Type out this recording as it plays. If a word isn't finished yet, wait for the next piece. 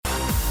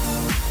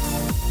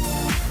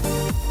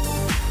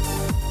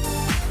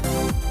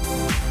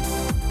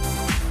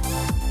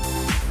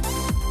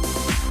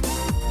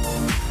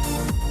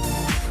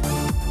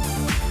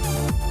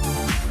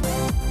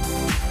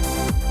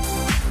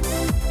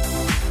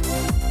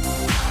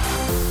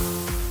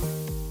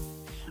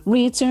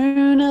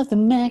Return of the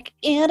Mac,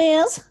 it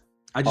is.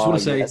 I just want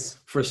to say, yes.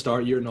 for a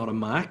start, you're not a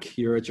Mac,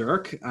 you're a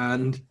jerk,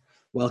 and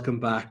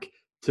welcome back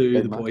to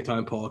Big the Mac.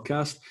 Boytown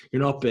podcast.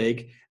 You're not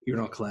big, you're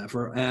not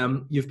clever.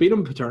 You've been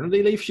on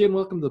paternity leave, Shane.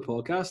 Welcome to the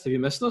podcast. Have you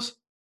missed us?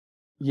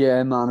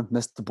 Yeah, man, I've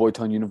missed the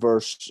Boytown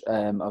universe.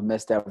 I've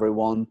missed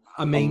everyone.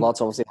 I mean, a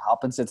lot's obviously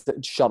happened since.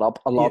 Shut up.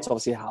 A lot's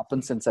obviously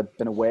happened since I've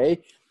been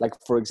away. Like,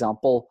 for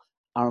example,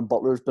 Aaron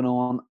Butler's been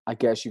on. I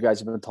guess you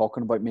guys have been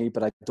talking about me,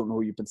 but I don't know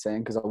what you've been saying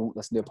because I won't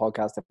listen to a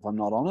podcast if I'm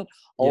not on it.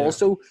 Yeah.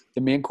 Also,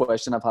 the main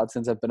question I've had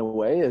since I've been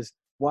away is,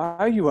 why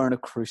are you wearing a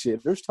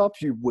Crusaders top,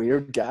 you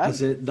weird guy?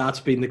 that's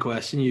been the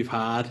question you've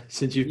had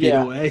since you've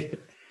been away.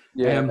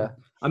 Yeah.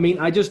 I mean,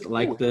 I just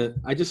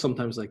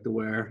sometimes like to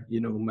wear,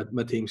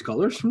 my team's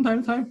colours from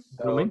time to time.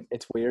 You know what I mean?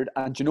 It's weird.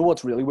 And do you know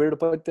what's really weird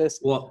about this?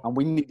 What? And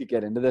we need to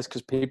get into this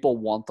because people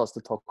want us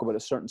to talk about a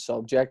certain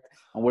subject,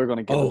 and we're going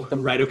to get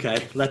them. Right,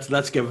 okay.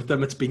 Let's give it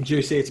them. It's been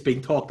juicy. It's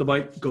been talked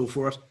about. Go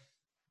for it.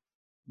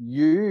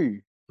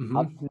 You Mhm.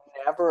 have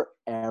never,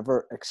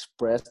 ever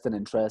expressed an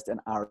interest in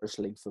Irish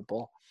League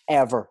football.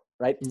 Ever,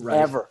 right? Right.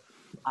 Ever.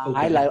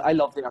 Okay. I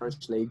love the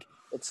Irish League.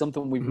 It's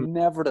something we've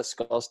never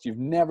discussed. You've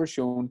never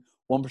shown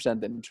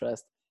 1%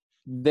 interest.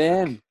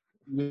 Then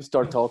you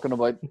start talking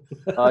about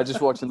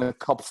just watching the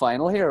cup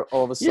final here.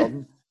 All of a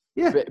sudden,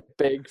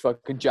 big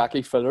fucking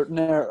Jackie Fullerton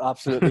there,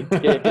 absolutely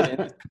taking in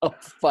the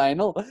cup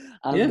final.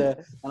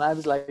 And I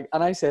was like,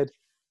 and I said,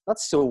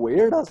 that's so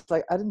weird. I was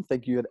like, I didn't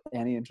think you had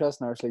any interest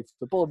in Irish League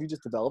football. Have you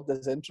just developed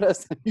this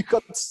interest? And you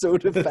got so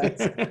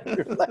defensive.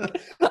 You're like,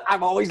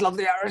 I've always loved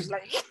the Irish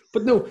League.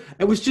 But no,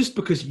 it was just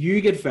because you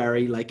get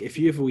very, like, if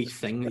you have a wee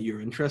thing that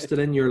you're interested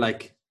in, you're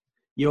like,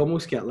 you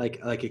almost get like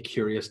a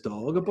curious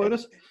dog about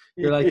it.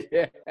 You're like,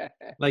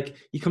 like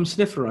you come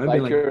sniffing around,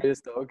 being like,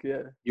 curious dog,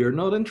 you're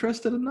not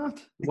interested in that?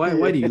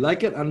 Why do you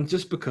like it? And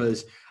just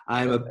because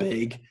I'm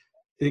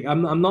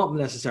I'm not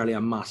necessarily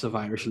a massive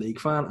Irish League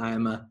fan. I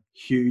am a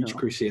huge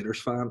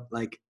Crusaders fan.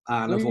 Like,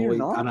 and I've always,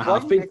 and I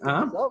have been.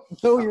 No,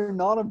 you're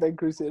not a big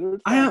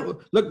Crusaders fan. I am.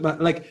 Look,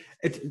 like,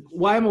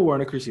 why am I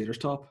wearing a Crusaders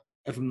top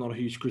if I'm not a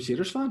huge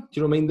Crusaders fan? Do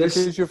you know what I mean? This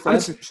is your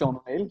friend Sean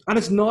O'Neill, and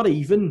it's not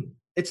even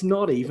a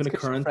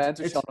current.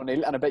 Friends with Sean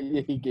O'Neill, and I bet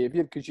you he gave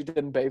you because you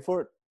didn't pay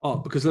for it. Oh,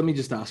 because let me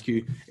just ask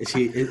you: is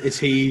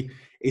he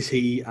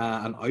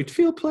an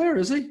outfield player?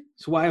 Is he?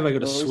 So why have I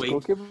got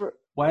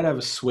Why do I have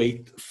a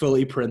sweet,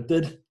 fully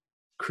printed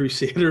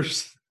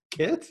Crusaders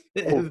kit?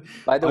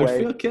 By the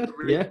way, kit?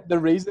 The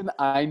reason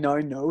I now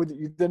know that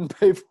you didn't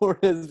pay for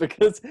it is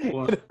because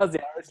it has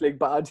the Irish League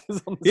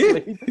badges on the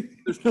sleeve.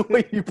 There's no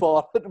way you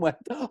bought it and went,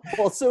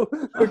 also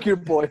hook your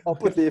boy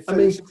up with the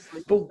official.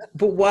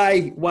 But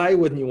why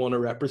wouldn't you want to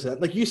represent?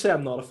 Like, you say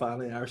I'm not a fan of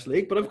the Irish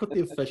League, but I've got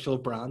the official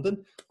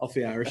branding of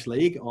the Irish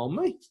League on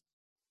me.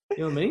 You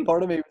know what I mean?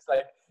 Part of me was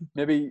like,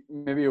 maybe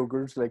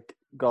Ogre's like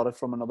got it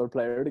from another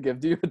player to give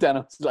to you, but then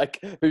I was like,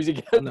 who's he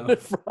getting it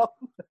from?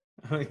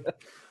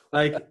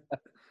 I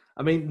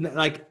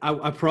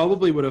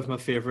probably would have my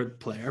favourite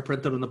player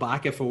printed on the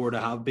back if I were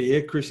to be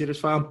a Crusaders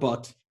fan,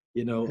 but,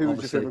 who would your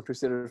favourite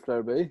Crusaders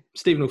player be?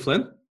 Stephen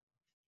O'Flynn.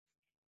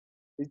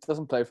 He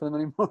doesn't play for them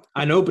anymore.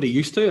 I know, but he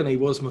used to, and he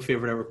was my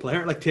favourite ever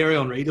player. Like, Thierry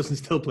Henry doesn't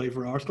still play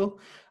for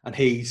Arsenal, and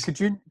he's... Could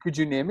you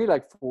name me,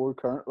 like, 4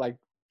 current, like,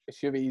 it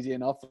should be easy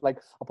enough, like,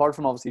 apart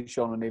from obviously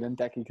Sean O'Neill and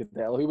Decky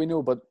Cadell, who we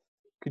know, but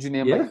could you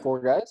name, like,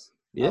 4 guys?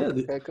 Yeah,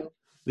 okay, cool.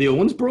 The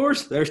Owens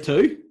Bros, there's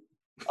 2.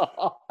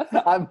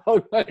 I'm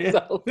hugging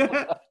myself.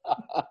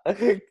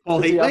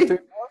 Paul Heatley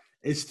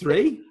is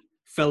 3.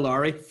 Phil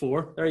Lowry,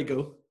 4. There you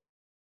go.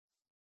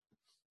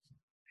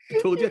 I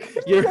told you.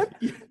 You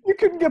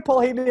couldn't get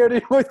Paul Heatley out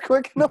of your mouth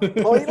quick enough.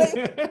 Paul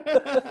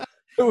Heatley.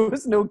 There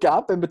was no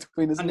gap in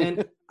between his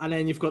and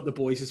then you've got the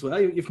boys as well.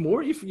 You've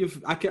more.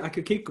 I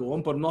could keep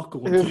going, but I'm not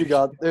going. Who have you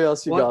got? Who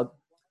else you got?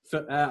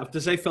 Did I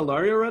say Phil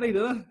Lowry already?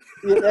 Did I?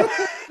 Yeah.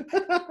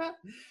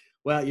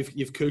 Well,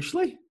 you've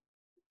Cushley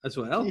as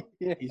well.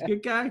 Yeah. He's a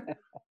good guy.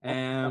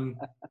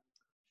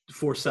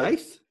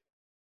 Forsyth.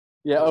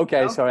 Yeah,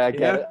 okay, sorry, I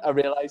get it. I've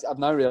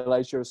now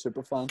realised you're a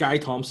super fan. Gary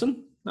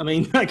Thompson. I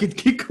mean, I could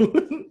keep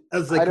going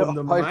as they come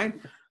to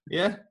mind.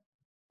 Yeah.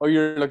 Oh,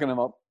 you're looking him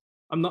up?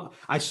 I'm not.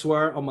 I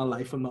swear on my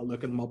life, I'm not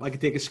looking them up. I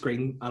could take a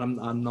screen, and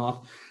I'm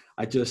not.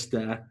 I just.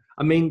 I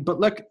mean,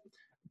 but look,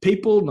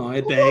 people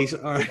nowadays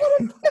are.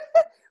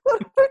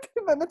 What about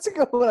 2 minutes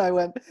ago when I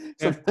went?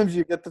 Sometimes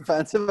you get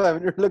defensive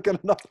when you're looking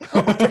it up.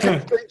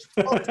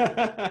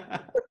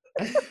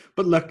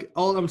 But look,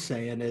 all I'm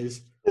saying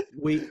is,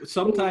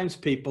 sometimes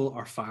people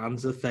are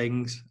fans of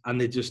things and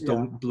they just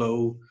don't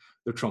blow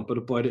their trumpet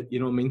about it. You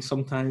know what I mean?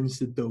 Sometimes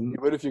they don't. You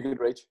would if you could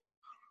reach.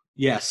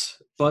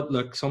 Yes, but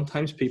look,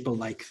 sometimes people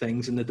like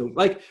things and they don't.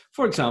 Like,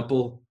 for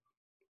example,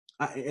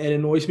 it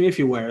annoys me if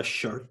you wear a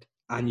shirt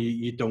and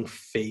you don't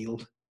feel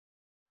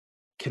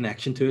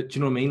connection to it. Do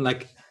you know what I mean?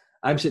 Like,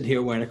 I'm sitting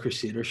here wearing a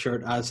Crusaders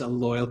shirt as a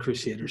loyal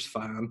Crusaders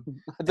fan.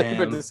 I think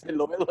you're about to say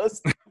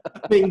loyalist.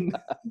 I mean,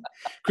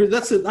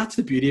 that's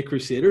the beauty of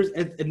Crusaders.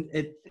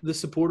 The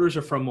supporters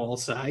are from all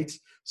sides,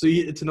 so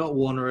it's not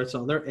one or it's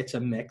other. It's a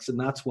mix, and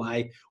that's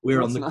why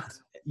we're on the.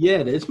 Yeah,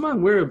 it is,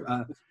 man. We're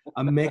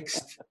a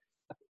mixed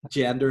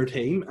gender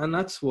team, and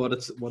that's what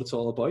it's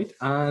all about.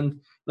 And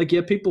like,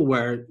 yeah, people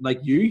wear, like,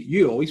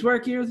 you always wear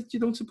gear that you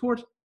don't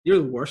support. You're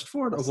the worst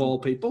for it of Listen, all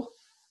people.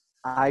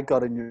 I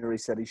got a Newry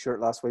City shirt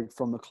last week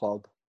from the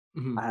club.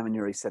 Mhm. I am a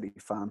Newry City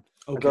fan.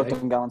 I Okay, got a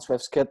Dungannon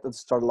Swifts kit at the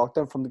start of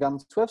lockdown from the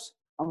Dungannon Swifts.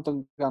 I'm a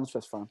Dungannon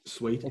Swifts fan.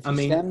 sweet. If I you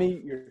mean, send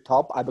me your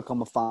top, I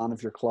become a fan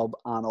of your club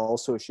and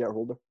also a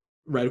shareholder.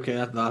 right, okay,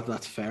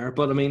 that's fair.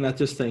 But I mean, I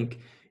just think,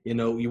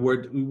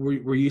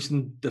 we're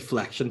using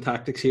deflection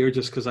tactics here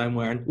just because I'm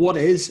wearing what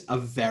is a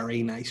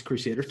very nice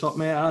Crusaders top,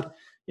 may I add.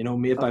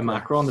 Made by Okay.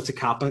 Macron. It's a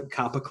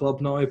Kappa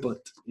club now,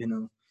 but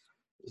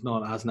it's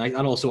not as nice.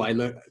 And also, I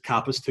look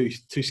Kappa's too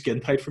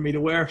skin tight for me to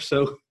wear.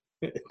 So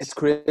It's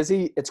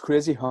crazy. It's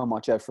crazy how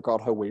much I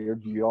forgot how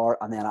weird you are,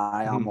 and then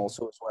I am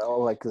also as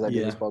well. Like, because I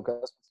do this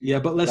podcast. Yeah,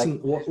 but listen,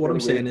 Like, what I'm really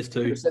saying weird. is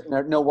too. You're sitting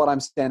there. No, what I'm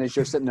saying is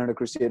you're sitting there in a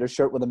Crusader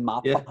shirt with a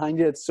map Yeah. behind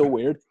you. It's so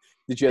weird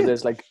that you have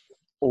this like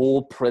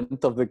old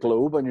print of the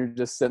globe, and you're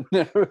just sitting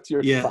there with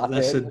your fat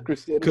head in a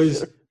Crusader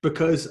shirt.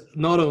 Because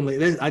not only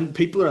this, and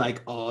people are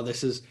like, oh,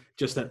 this is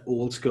just an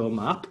old school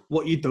map.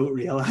 What you don't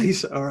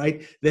realize, all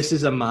right, this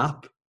is a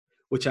map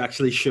which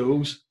actually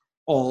shows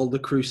all the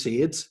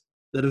crusades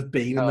that have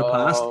been in the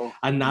past,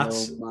 and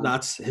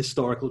that's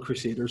historical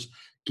Crusaders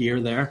gear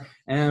there.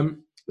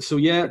 So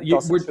yeah, It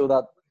doesn't show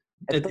that.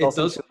 It does.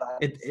 Show that.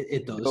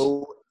 It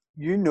does.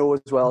 You know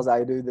as well as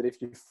I do that if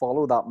you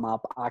follow that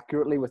map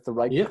accurately with the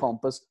right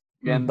compass,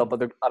 you end up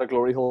at a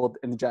glory hole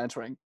in the Giants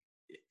ring.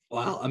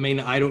 Well, I mean,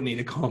 I don't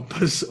need a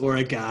compass or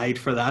a guide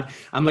for that.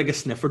 I'm like a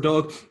sniffer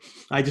dog.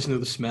 I just know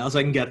the smells.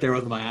 I can get there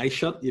with my eyes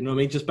shut. You know what I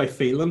mean? Just by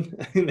feeling.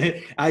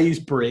 I use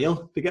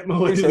Braille to get my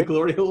way to the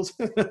glory holes.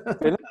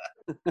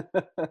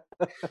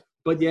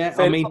 But yeah,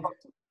 I mean,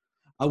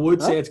 I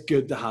would say it's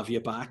good to have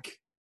you back.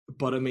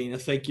 But I mean, I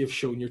think you've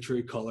shown your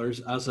true colours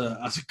as a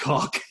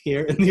cock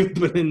here in the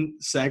opening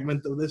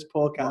segment of this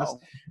podcast.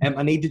 Wow.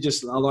 I need to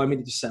just allow me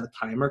to just set a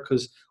timer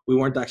because we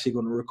weren't actually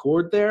going to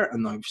record there,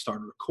 and now we've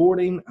started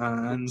recording.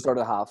 And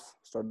started at half.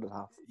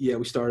 Yeah,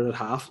 we started at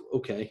half.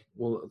 Okay,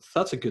 well,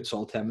 that's a good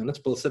solid 10 minutes,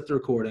 but I'll set the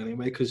record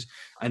anyway because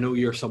I know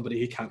you're somebody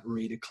who can't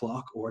read a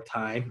clock or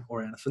time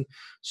or anything.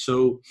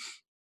 So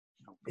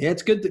yeah,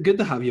 it's good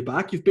to have you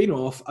back. You've been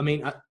off. I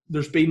mean,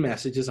 there's been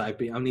messages I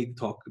need to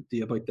talk to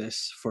you about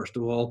this. First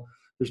of all,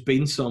 there's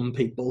been some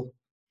people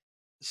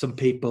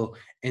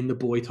in the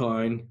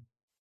Boytown,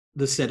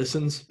 the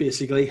citizens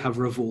basically have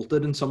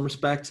revolted in some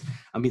respects.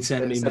 I've been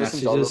sending me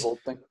messages,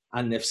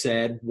 and they've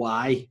said,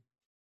 "Why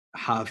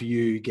have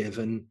you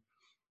given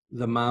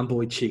the man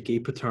boy Cheeky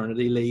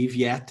paternity leave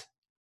yet?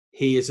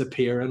 He is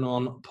appearing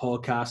on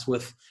podcasts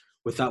with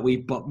that wee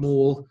butt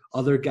mole,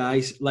 other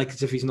guys, like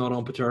as if he's not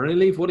on paternity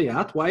leave. What are you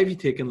at? Why have you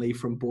taken leave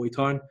from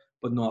Boytown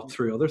but not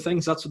through other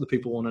things?" That's what the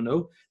people want to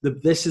know.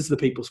 This is the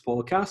people's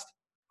podcast,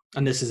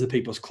 and this is the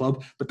people's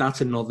club, but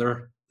that's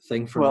another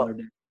thing for another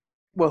day.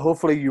 Well,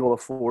 hopefully you will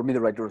afford me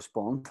the right to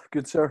respond,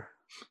 good sir.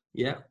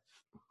 Yeah.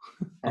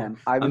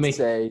 I would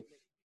say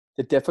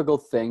the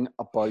difficult thing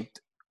about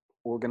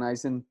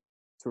organising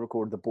to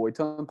record the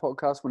Boytown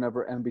podcast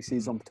whenever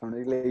NBC's on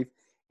paternity leave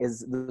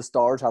is the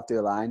stars have to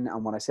align.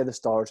 And when I say the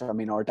stars, I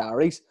mean our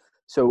diaries.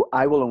 So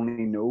I will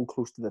only know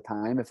close to the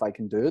time if I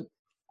can do it.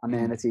 And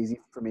then it's easy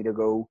for me to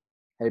go,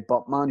 hey,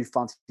 Buttman, you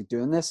fancy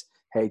doing this?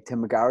 Hey,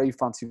 Tim McGarry, you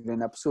fancy doing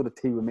an episode of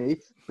Tea With Me?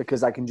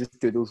 Because I can just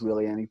do those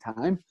really any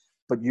time.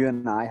 But you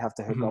and I have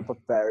to hook up at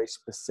very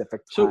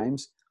specific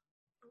times.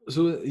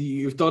 So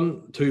you've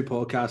done 2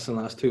 podcasts in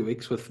the last 2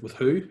 weeks with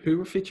who? Who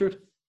were featured?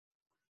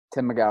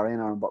 Tim McGarry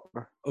and Aaron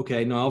Butler.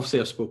 Okay, now obviously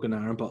I've spoken to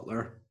Aaron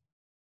Butler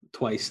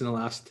twice in the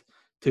last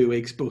 2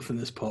 weeks, both in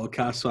this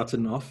podcast, so that's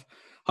enough.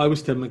 How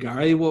was Tim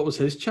McGarry? What was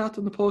his chat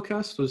on the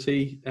podcast? Was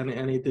he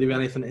did he have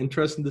anything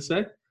interesting to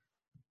say?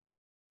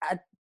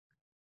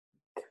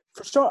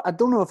 For sure, I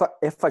don't know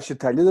if I should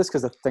tell you this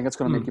because I think it's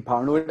going to make you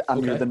paranoid,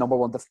 and you're the number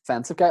one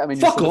defensive guy. I mean,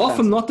 fuck off!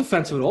 I'm not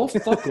defensive at all.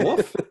 Fuck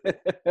off!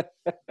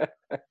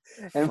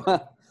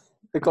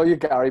 They call you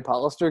Gary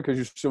Pallister because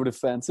you're so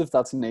defensive.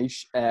 That's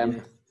niche.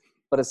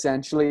 But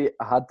essentially,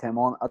 I had Tim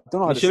on. I don't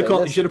know how to say this.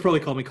 You should have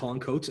probably called me Colin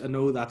Coates. I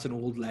know that's an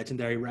old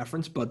legendary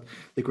reference, but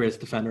the greatest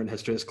defender in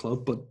history of this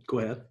club. But go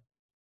ahead.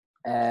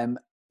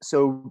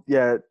 So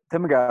yeah,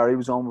 Tim McGarry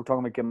was on. We're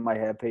talking about giving my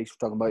headpiece.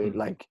 We're talking about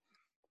like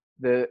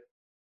the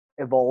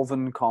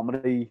evolving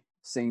comedy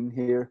scene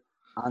here,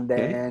 and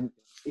then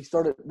he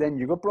started. Then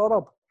you got brought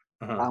up,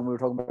 and we were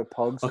talking about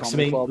Pugs.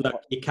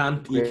 Look, you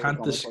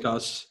can't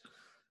discuss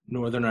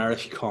Northern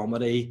Irish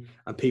comedy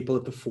and people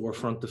at the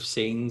forefront of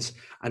scenes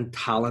and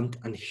talent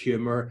and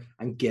humour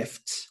and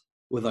gifts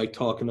without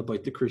talking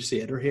about the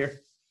Crusader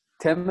here.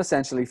 Tim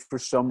essentially, for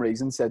some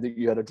reason, said that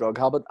you had a drug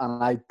habit,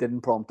 and I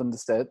didn't prompt him to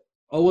say it.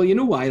 Oh, well, you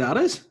know why that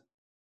is?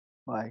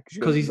 Why?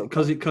 Because he's a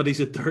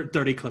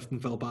dirty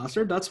Cliftonville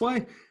bastard. That's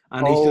why.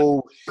 And he's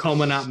just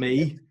coming at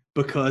me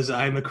because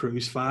I'm a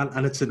Cruise fan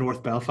and it's a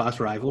North Belfast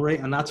rivalry,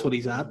 and that's what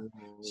he's at.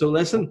 So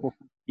listen,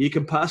 you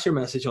can pass your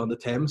message on to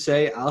Tim.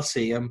 Say I'll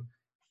see him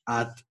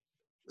at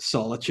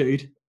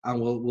Solitude, and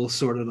we'll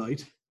sort it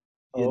out.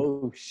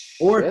 Oh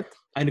shit!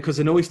 And because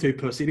I know he's too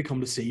pussy to come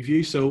to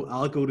Seaview, so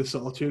I'll go to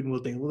Solitude and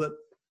we'll deal with it.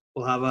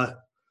 We'll have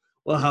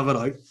it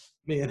out,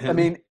 me and him. I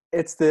mean,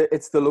 it's the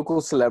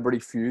local celebrity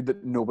feud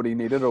that nobody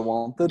needed or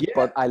wanted, Yeah.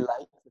 but I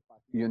like the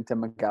fact that you and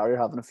Tim McGarry are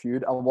having a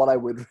feud. And what I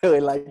would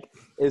really like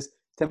is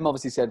Tim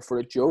obviously said for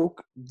a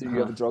joke, do you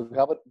have a drug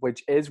habit?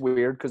 Which is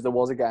weird because there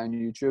was a guy on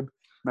YouTube,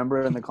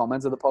 remember in the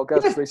comments of the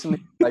podcast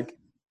recently, like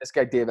this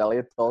guy Dave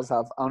Elliott does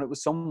have, and it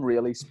was some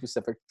really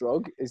specific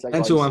drug. It's like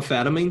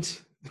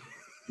amphetamines.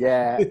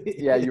 Yeah,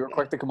 you were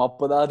quick to come up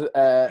with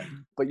that.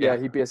 But yeah,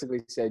 Yeah. he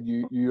basically said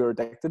you're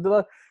addicted to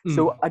that.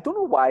 So I don't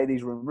know why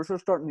these rumors are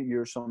starting that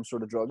you're some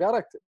sort of drug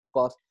addict,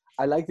 but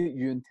I like that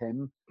you and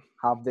Tim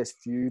have this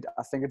feud.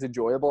 I think it's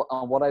enjoyable,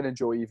 and what I'd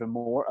enjoy even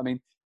more, I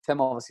mean,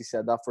 Tim obviously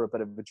said that for a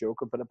bit of a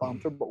joke, a bit of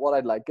banter, but what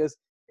I'd like is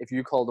if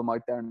you called him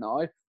out there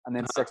now, and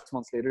then 6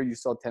 months later you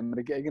saw Tim at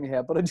a gig and he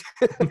headbutted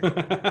you.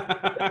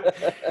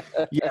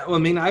 Yeah, well, I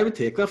mean, I would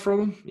take that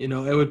from him. You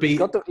know, it would be.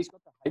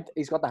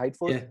 He's got the height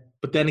for it. Yeah,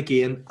 but then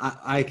again,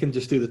 I can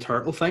just do the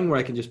turtle thing where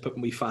I can just put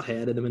my wee fat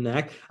head into my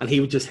neck, and he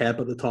would just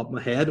headbutt the top of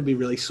my head and be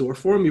really sore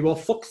for him. He'd be all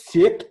fuck's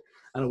sake,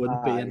 and it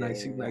wouldn't be a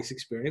nice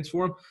experience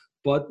for him.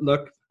 But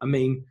look, I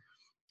mean,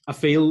 I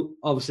feel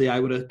obviously I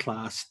would have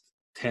classed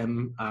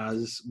Tim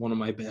as one of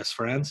my best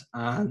friends,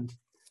 and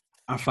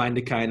I find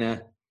it kind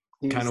of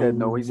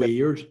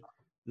weird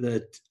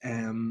that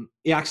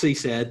he actually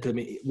said to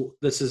me,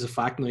 this is a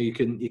fact now, you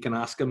can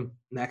ask him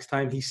next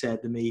time. He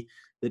said to me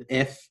that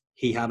if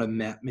he had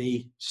met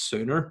me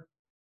sooner,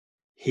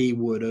 he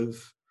would have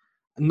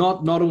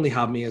not only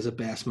had me as a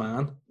best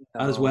man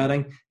at his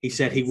wedding, he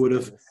said he would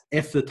have,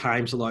 if the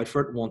times allowed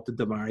for it, wanted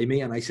to marry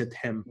me. And I said to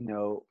him,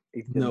 no,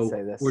 he didn't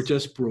say this. We're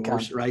just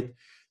bros, right?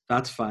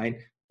 That's fine.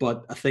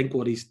 But I think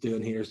what he's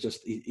doing here is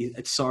just,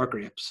 it's sour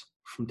grapes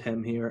from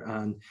Tim here,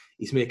 and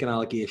he's making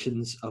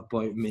allegations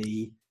about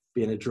me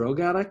being a drug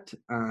addict,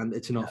 and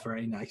it's not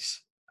very nice.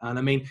 And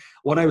I mean,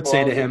 what I would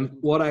say to him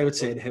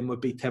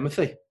would be,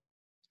 Timothy,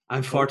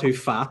 I'm far too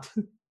fat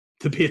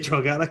to be a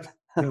drug addict.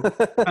 You know,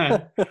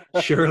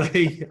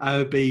 surely I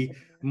would be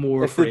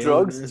more if the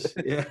drugs,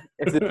 yeah.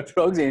 If the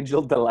drugs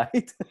Angel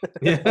Delight.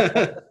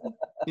 Yeah.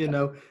 You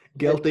know,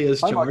 guilty as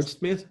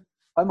charged, mate.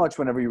 How much,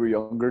 whenever you were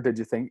younger, did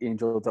you think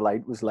Angel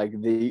Delight was like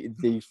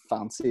the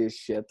fanciest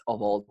shit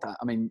of all time?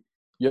 I mean,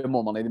 you had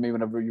more money than me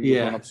whenever you were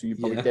growing up, so you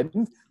probably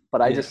didn't.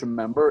 But I just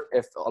remember,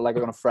 if like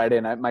on a Friday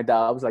night, my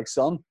dad was like,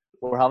 "Son,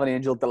 we're having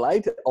Angel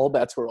Delight." All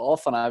bets were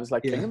off, and I was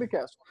like, "King of the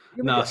Castle."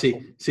 No,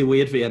 see, we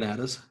had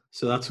Viennettas,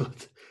 so that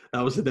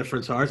was the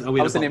difference. Ours, and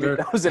we had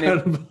that was the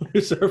name.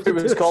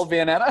 It was called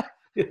Viennetta.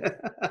 Yeah.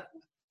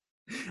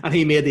 And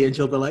he made the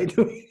Angel Delight.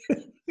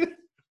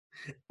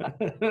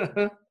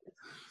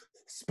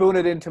 Spoon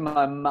it into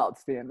my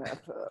mouth,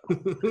 Viennetta.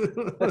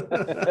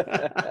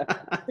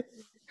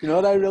 You know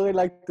what I really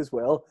liked as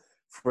well?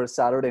 For a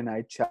Saturday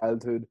night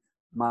childhood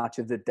match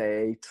of the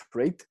day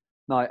treat.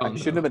 Now, I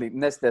shouldn't have been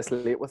eating this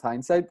late with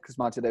hindsight, because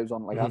match of the day was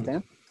on like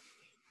 10:30.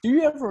 Do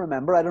you ever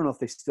remember, I don't know if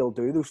they still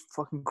do, those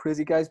fucking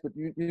crazy guys, but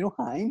you know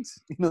Heinz?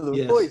 You know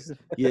those boys?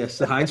 Yes,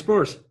 the Heinz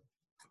bros.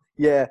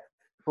 Yeah.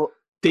 Well,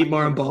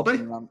 Dietmar and Bobby.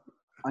 I'm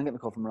getting a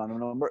call from a random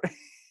number.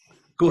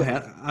 Go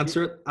ahead,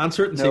 answer it and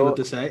see what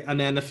to say. And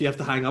then if you have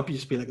to hang up, you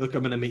just be like, look,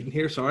 I'm in a meeting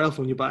here. Sorry, I'll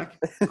phone you back.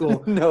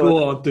 Go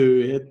on,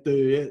 do it.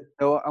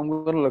 No, I'm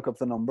going to look up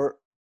the number,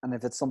 and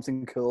if it's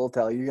something cool, I'll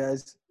tell you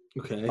guys.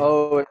 Okay.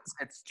 Oh,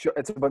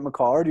 it's about my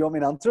car. Do you want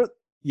me to answer it?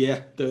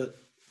 Yeah, do it.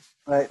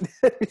 Right.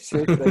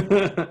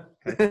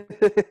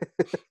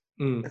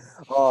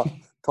 Oh,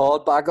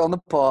 Todd back on the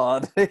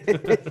pod.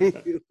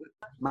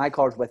 My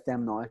car's with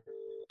them now.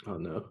 Oh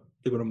no,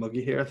 they're going to mug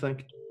you here, I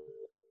think.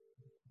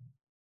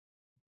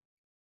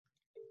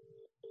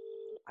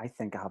 I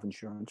think I have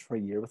insurance for a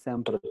year with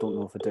them, but I don't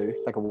know if I do.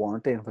 Like a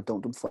warranty, and if I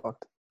don't, I'm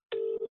fucked.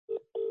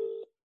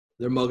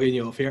 They're mugging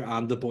you off here,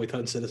 and the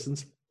Boytown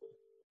citizens.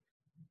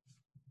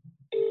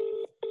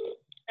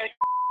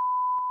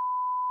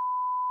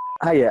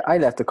 I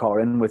left the car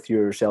in with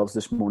yourselves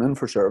this morning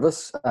for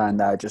service,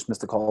 and I just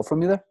missed a call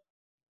from you there.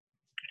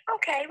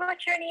 Okay,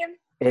 what's your name?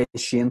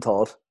 It's Shane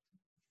Todd.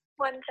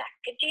 1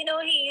 second. Do you know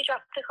who you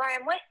dropped the car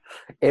in with?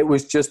 It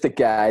was just the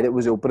guy that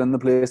was opening the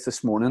place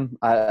this morning.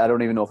 I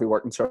don't even know if he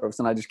worked in service,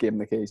 and I just gave him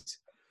the keys.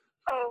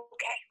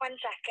 Okay, 1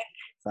 second.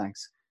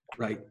 Thanks.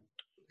 Right.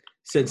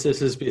 Since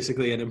this is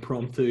basically an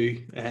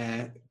impromptu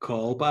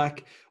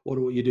callback, what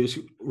you do is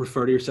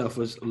refer to yourself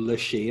as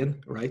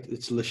LeShane, right?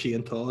 It's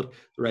LeShane Todd,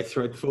 right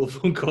throughout the full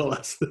phone call.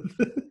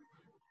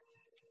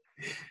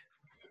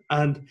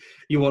 And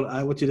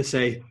I want you to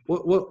say,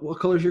 what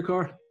color is your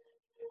car?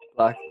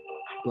 Black.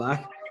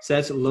 Black.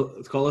 Says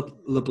call it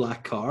Le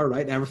Black Car,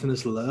 right? Everything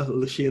is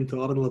LeShane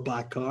Todd and Le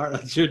Black Car.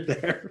 That's your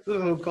there.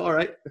 Call,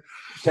 right?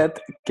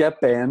 Get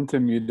Ben to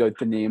mute out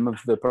the name of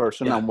the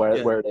person and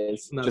where it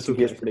is, no, just in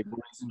case for legal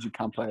reasons you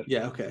can't play it.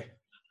 Yeah, okay.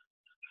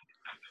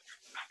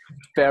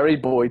 Very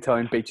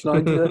Boytown Beach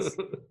line to this.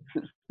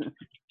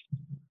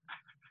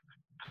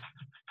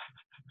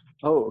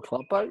 Oh, a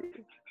club bag.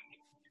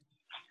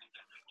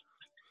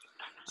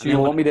 So you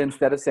want me to,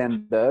 instead of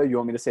saying the, you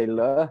want me to say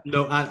le?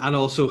 No, and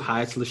also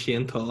hi, it's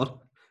LeShane Todd.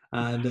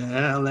 And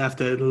I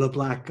left out the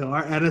black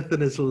car.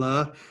 Anything is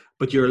La,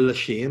 but you're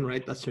Lashane,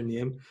 right? That's your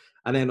name.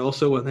 And then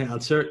also when they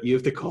answer, you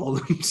have to call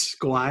them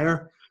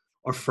Squire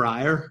or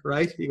Friar,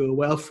 right? You go,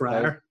 well,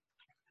 Friar.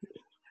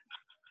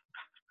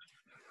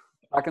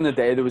 Back in the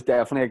day, there was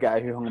definitely a guy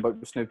who hung about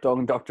with Snoop Dogg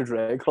and Dr.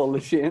 Dre called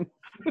Lashane.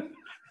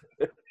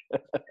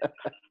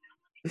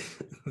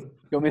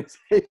 You want me to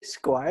say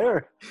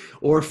Squire?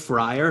 Or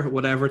Friar,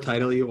 whatever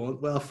title you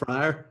want. Well,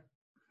 Friar.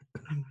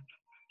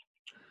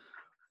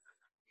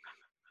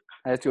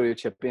 I had to go to a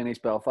chippy in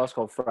East Belfast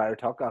called Friar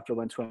Tuck after I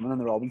went swimming in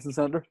the Robinson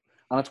Centre.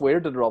 And it's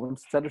weird that the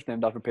Robinson Centre's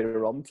named after Peter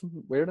Robinson.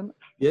 Weird, isn't it?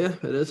 Yeah,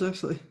 it is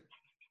actually.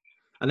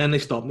 And then they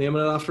stopped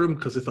naming it after him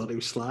because they thought he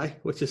was Sly,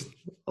 which is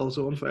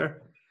also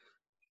unfair.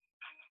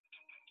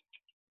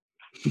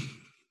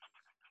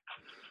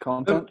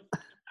 Content.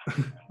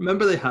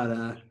 Remember they had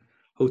a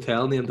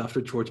hotel named after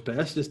George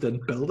Best, just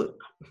didn't build it.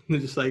 They're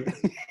just like,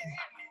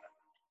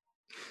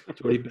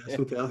 Geordie Best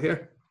Hotel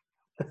here.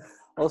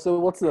 Also,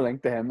 what's the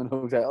link to him in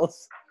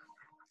hotels?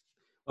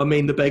 I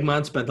mean, the big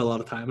man spent a lot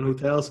of time in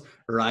hotels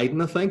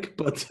riding, I think.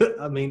 But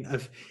I mean,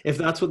 if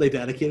that's what they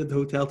dedicated the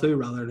hotel to,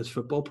 rather than his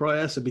football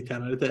prowess, it'd be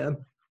 10 out of 10.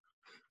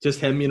 Just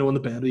him, on the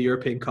bed of the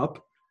European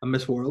Cup and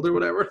Miss World or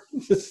whatever.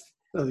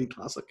 That'd be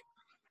classic.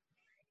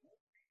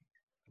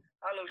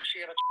 Hello,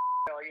 Shane.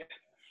 How are you?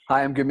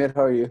 Hi, I'm good, mate.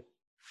 How are you?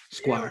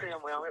 Squire. Yeah, we're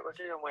doing well, mate. We're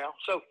doing well.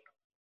 So,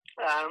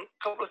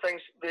 couple of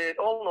things.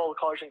 All in all, the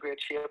car's in great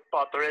shape,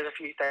 but there is a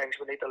few things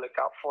we need to look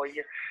at for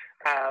you.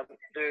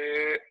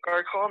 The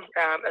aircon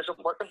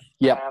isn't working.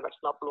 Yep.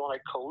 It's not blowing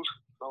out cold.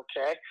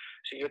 Okay.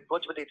 So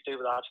what you would need to do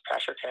with that is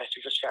pressure test.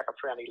 You just check it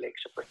for any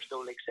leaks. If there's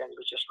no leaks, then you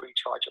would just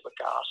recharge it with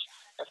gas.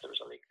 If there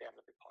was a leak, then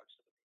there'd be parts of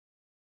it.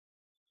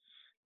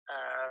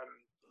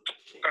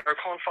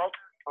 Aircon fault.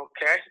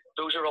 Okay.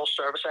 Those are all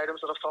service items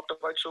that I've talked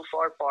about so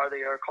far, bar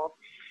the aircon.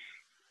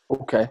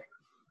 Okay.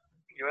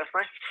 You with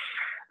me?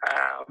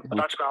 But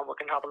that's grand. We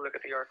can have a look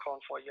at the aircon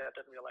for you. I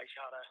didn't realise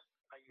you had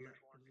a year's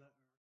warranty.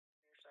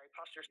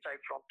 Passenger side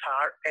front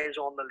tire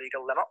is on the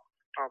legal limit.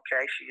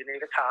 Okay, so you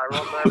need a tire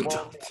on the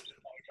wall.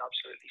 It's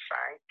absolutely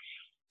fine.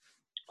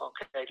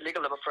 Okay, legal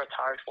limit for a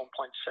tire is 1.6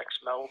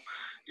 mil.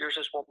 Yours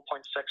is 1.6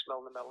 mil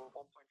in the middle.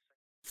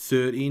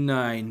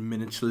 39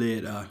 minutes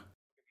later.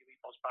 Give you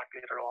a buzz back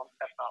later on.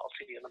 If not, I'll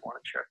see you in the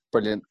morning, sure.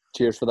 Brilliant.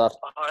 Cheers for that.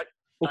 All right.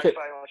 Okay. Thanks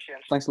very much,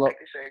 Shane. Thanks a lot.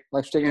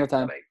 Thanks for taking the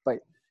time. Bye. Bye.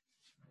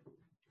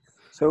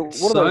 So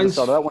what about the Sounds-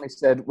 start of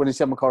that when he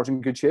said my car's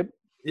in good shape?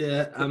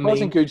 Yeah, I The car's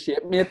in mean, good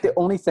shape, mate. The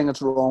only thing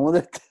that's wrong with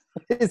it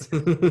is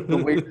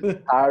the wheels,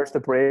 the tires, the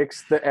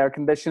brakes, the air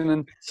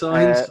conditioning.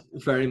 sounds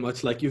very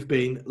much like you've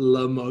been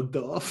mugged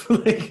off.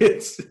 Like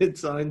it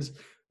sounds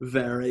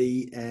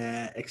very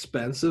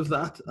expensive.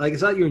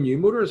 Is that your new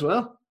motor as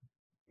well?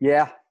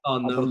 Yeah. Oh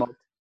I've been no. mugged.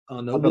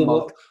 Oh no. I've been Well,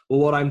 mugged.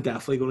 what I'm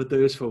definitely going to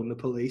do is phone the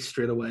police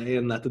straight away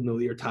and let them know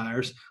your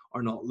tires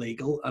are not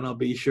legal, and I'll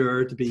be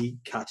sure to be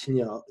catching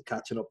up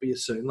with you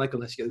soon. Like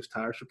unless you get those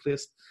tires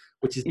replaced,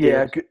 which is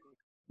Yeah. dead.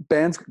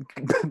 Ben's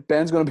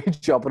going to be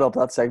chopping up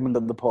that segment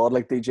of the pod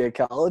like DJ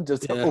Khaled,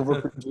 just Yeah.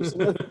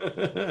 overproducing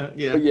it.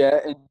 Yeah. But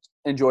yeah,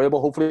 enjoyable.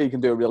 Hopefully, you can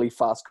do a really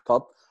fast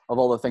cut of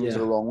all the things that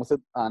Yeah. are wrong with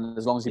it, and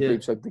as long as he Yeah.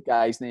 bleeps out the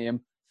guy's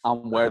name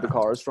and where the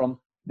car is from,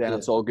 then Yeah.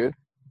 it's all good.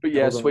 But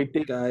yeah, Hold on,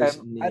 sweet. guys.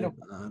 I Name don't.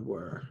 and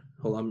where?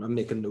 Hold on, I'm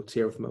making notes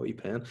here with my wee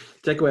pen.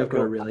 Take away. I've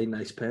got a really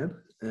nice pen.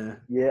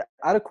 Yeah,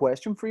 I had a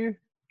question for you.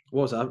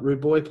 What was that?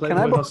 Rude boy, Can I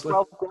Playboy borrow Hustler.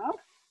 12 grand?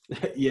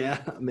 Yeah,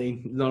 I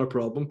mean, not a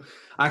problem.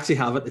 I actually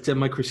have it. It's in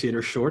my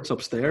Crusader shorts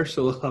upstairs,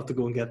 so I'll have to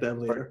go and get them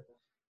later.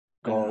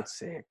 God's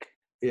sake.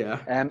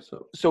 Yeah.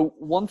 So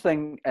one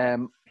thing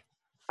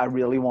I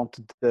really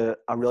wanted to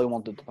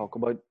talk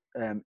about.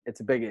 It's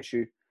a big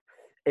issue.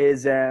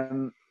 Is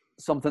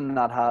something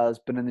that has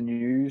been in the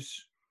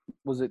news.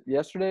 Was it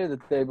yesterday or the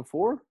day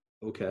before?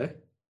 Okay.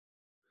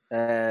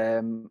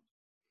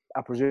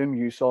 I presume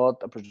you saw it.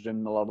 I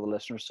presume a lot of the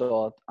listeners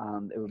saw it,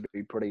 and it would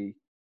be pretty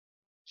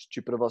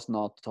stupid of us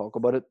not to talk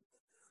about it.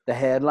 The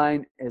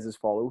headline is as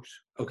follows.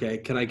 Okay,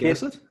 can I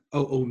guess it?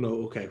 Oh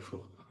no, okay.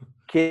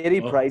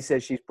 Katie Price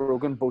says she's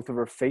broken both of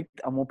her feet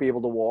and won't be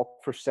able to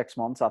walk for 6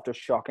 months after a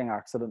shocking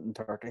accident in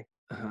Turkey.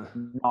 Uh-huh.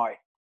 Now,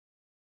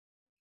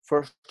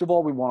 first of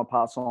all, we want to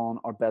pass on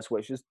our best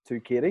wishes to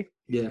Katie,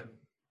 Yeah.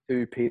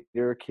 to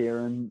Peter,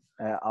 Kieran,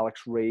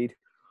 Alex Reid,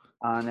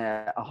 and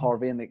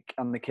Harvey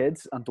and the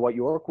kids, and Dwight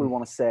York. We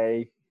want to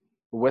say,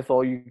 with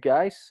all you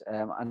guys,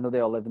 I know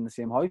they all live in the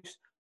same house,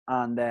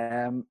 and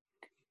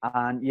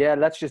yeah,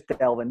 let's just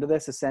delve into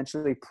this.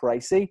 Essentially,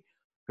 Pricey,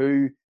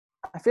 who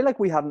I feel like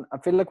we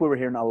were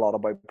hearing a lot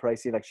about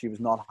Pricey, like she was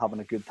not having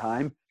a good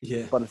time.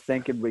 Yeah. But I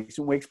think in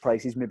recent weeks,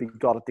 Pricey's maybe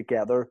got it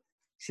together.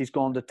 She's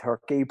gone to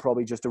Turkey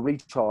probably just to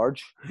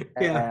recharge.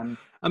 Yeah.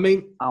 I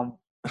mean, I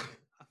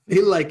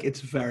feel like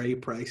it's very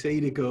pricey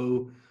to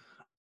go,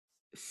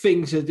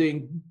 things are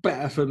doing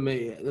better for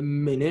me at the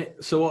minute,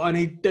 so what I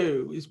need to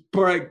do is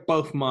break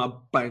both my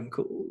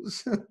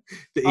ankles to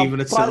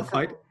even itself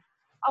out.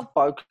 I've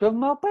broken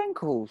my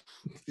ankles.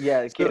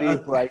 Yeah, Katie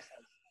Price.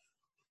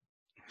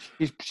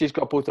 She's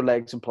got both her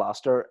legs in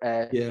plaster.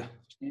 Yeah.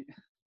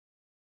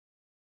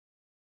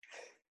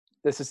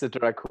 This is the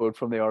direct quote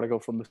from the article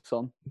from the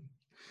Sun.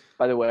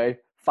 By the way,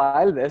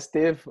 file this,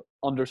 Dave,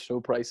 under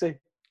so pricey.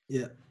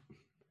 Yeah.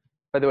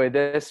 By the way,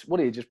 this, what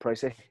age is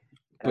pricey?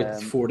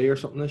 About 40 or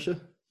something, is she?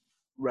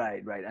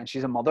 Right. And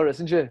she's a mother,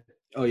 isn't she?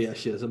 Oh, yeah,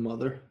 she is a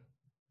mother.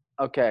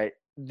 Okay.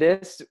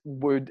 This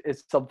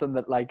is something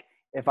that, like,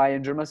 if I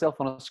injure myself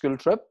on a school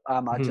trip, I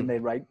imagine they'd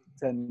write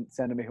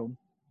sending me home.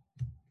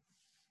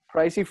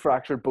 Pricey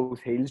fractured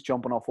both heels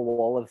jumping off a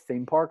wall at a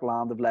theme park,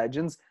 Land of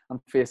Legends, and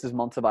faces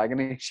months of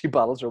agony. She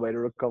battles her way to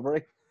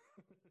recovery.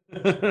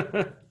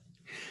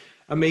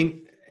 I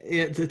mean,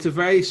 it's a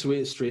very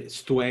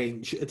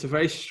strange. It's a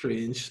very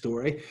strange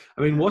story.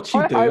 I mean, what's she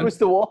doing? How was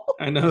the wall?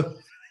 I know,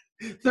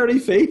 30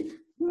 feet.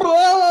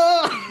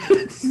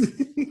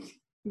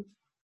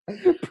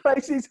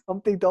 Pricey's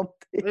Humpty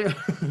Dumpty.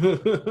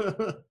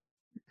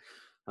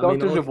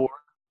 Dr. Devore.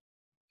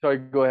 Sorry,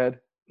 go ahead.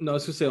 No, I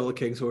was going to say all the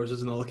King's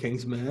horses and all the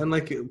King's men.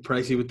 Like,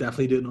 Pricey would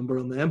definitely do a number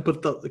on them,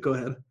 but go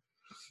ahead.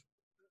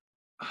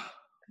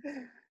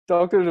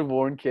 Dr.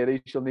 Devore and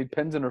Katie, she'll need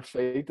pins in her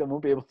feet and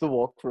won't be able to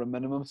walk for a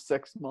minimum of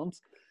 6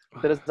 months.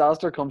 The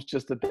disaster comes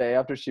just a day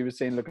after she was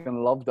seen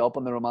looking loved up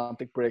on the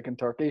romantic break in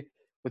Turkey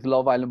with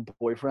Love Island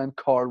boyfriend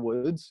Carl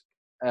Woods.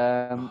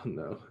 Oh,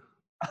 no.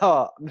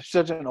 There's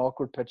such an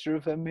awkward picture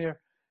of him here.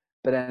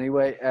 But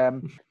anyway,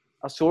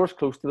 a source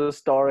close to the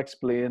star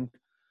explained,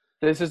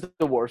 this is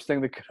the worst thing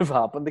that could have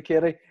happened to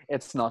Katie.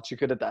 It's not. She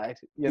could have died.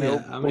 You know,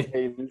 yeah, I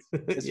mean,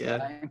 it's yeah.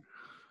 fine.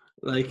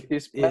 Like, She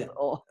spent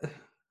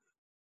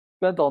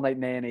all night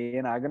in A&E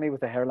in agony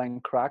with a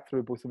hairline crack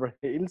through both of her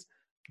heels.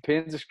 The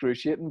pain's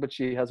excruciating, but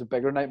she has a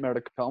bigger nightmare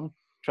to come,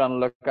 trying to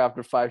look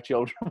after 5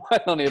 children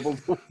while unable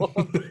to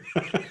walk.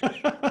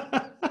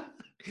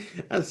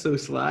 That's so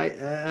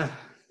sly.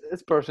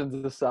 This person's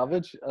a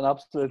savage, an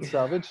absolute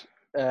savage.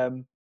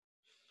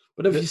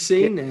 But have you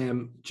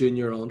seen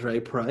Junior Andre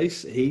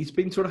Price? He's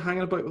been sort of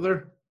hanging about with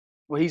her.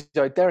 Well, he's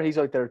out there. He's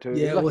out there too.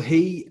 Yeah, well,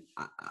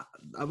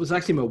 I was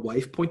actually, my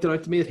wife pointed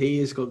out to me that he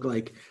has got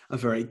like a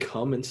very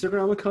cum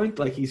Instagram account.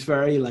 Like, he's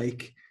very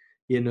like,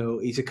 you know,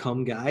 he's a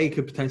cum guy. He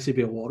could potentially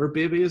be a water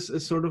baby is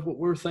sort of what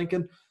we're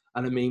thinking.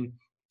 And I mean,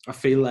 I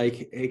feel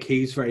like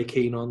he's very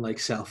keen on like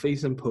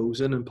selfies and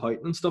posing and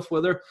pouting and stuff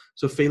with her.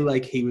 So I feel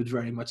like he would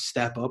very much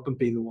step up and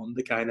be the one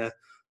to kind of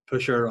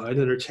push her around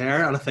in her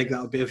chair. And I think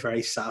that would be a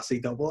very sassy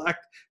double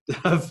act to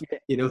have,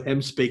 you know,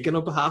 him speaking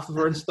on behalf of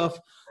her and stuff.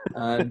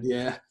 And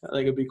yeah, I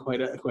think it'd be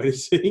quite a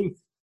scene.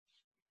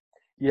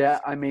 Yeah,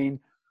 I mean,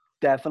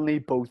 definitely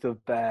both of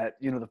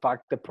you know, the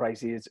fact that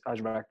Pricey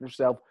has wrecked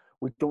herself,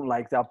 we don't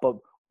like that, but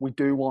we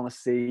do want to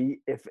see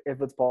if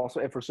it's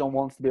possible. If her son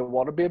wants to be a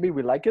water baby,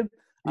 we like it.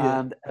 Yeah.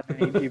 And I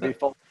mean, he'd be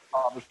following his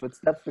father's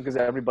footsteps, because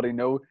everybody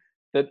know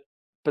that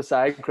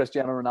beside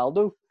Cristiano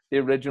Ronaldo, the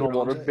original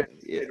water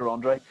baby,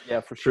 Andre. Yeah,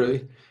 for sure.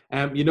 True.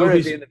 You know, where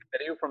he's is he in the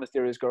video for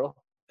Mysterious Girl?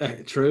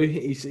 True.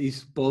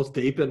 He's balls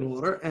deep in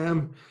water.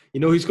 You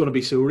know, he's going to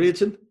be so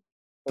raging.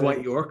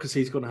 Dwight York, because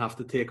he's going to have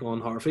to take on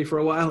Harvey for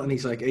a while, and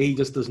he's like, he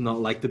just does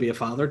not like to be a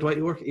father. Dwight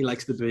York, he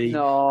likes to be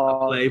a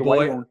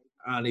playboy,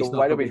 and he's not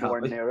going to be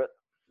happy. Near it.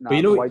 No, but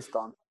you know, Dwight's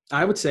done.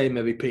 I would say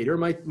maybe Peter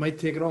might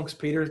take it on, because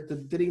Peter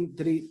did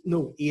he?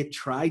 No, he had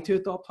tried to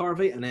adopt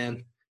Harvey, and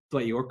then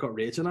Dwight York got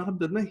raging at him,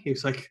 didn't he? He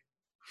was like,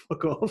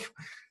 "Fuck off."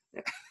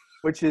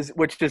 Which is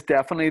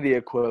definitely the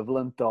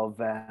equivalent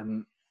of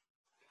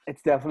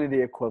it's definitely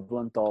the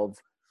equivalent of,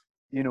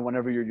 you know,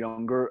 whenever you're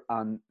younger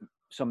and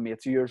some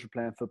mates of yours are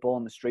playing football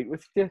on the street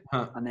with you,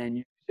 and then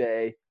you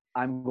say,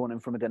 I'm going in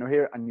from a dinner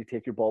here, and you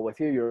take your ball with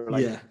you, you're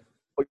like,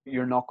 but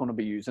you're not going to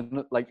be using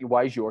it. Like,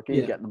 why is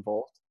Yorkie getting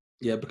involved?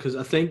 Yeah, because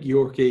I think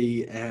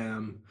Yorkie,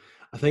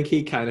 I think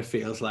he kind of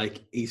feels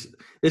like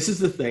this is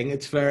the thing,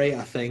 it's very,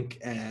 I think,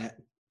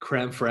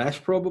 creme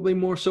fraiche probably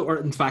more so, or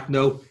in fact,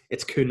 no,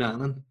 it's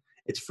Cunanan.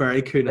 It's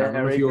very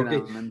Cunanan with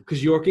Yorkie,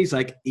 because Yorkie's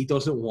like, he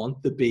doesn't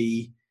want to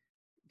be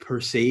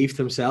perceived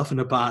himself in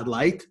a bad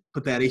light,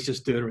 but then he's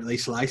just doing really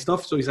sly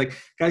stuff. So he's like,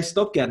 guys,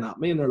 stop getting at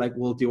me. And they're like,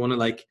 well, do you want to,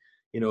 like,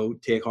 you know,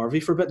 take Harvey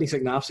for a bit? And he's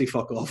like, nah, see,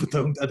 fuck off. I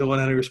don't want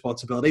any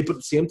responsibility. But at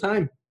the same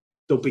time,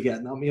 don't be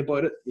getting at me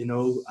about it. You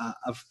know,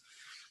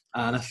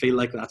 and I feel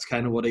like that's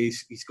kind of what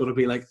he's going to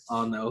be like.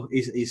 Oh no,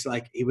 he's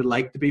like, he would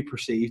like to be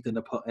perceived in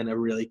a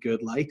really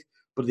good light.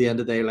 But at the end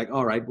of the day, like,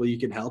 all right, well, you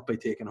can help by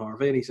taking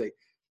Harvey. And he's like,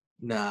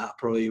 nah, I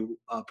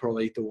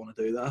probably don't want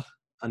to do that.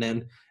 And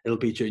then it'll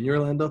be Junior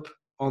will end up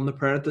on the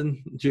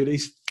parenting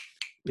duties,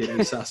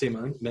 being sassy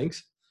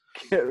minx.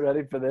 Get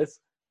ready for this.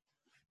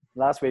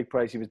 Last week,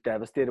 Pricey was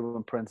devastated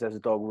when Princess's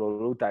dog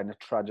Rolo died in a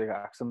tragic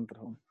accident at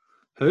home.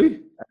 Who?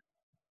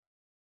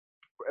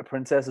 A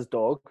Princess's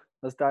dog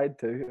has died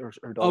too.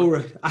 Her dog. Oh,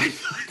 right. I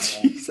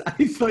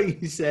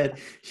thought you said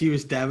she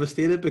was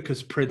devastated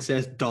because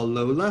Princess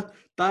Dolola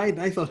died.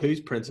 I thought, who's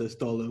Princess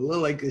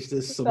Dolola? Like, is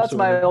this some That's sort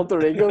my of...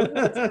 alter ego.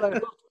 That's my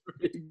alter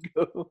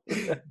ego.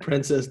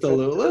 Princess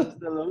Dolola?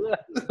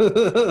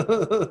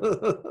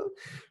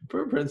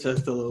 Poor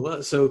Princess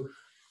Dolola. So,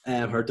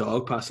 her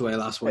dog passed away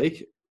last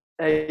week.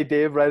 Hey,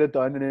 Dave, write it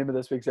down, the name of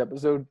this week's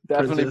episode.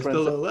 Definitely Princess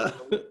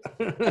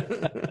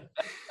Dolola.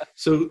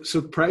 So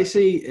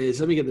Pricey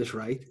is, let me get this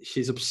right.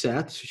 She's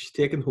upset. So she's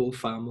taking whole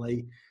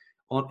family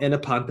in a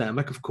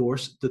pandemic, of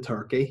course, to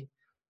Turkey.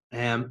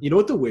 You know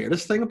what the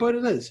weirdest thing about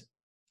it is?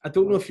 I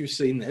don't know if you've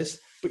seen this,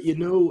 but you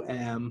know,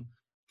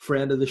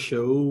 friend of the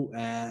show,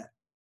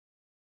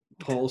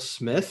 Paul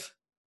Smith,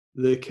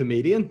 the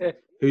comedian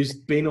who's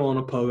been on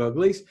a Pug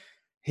Uglies.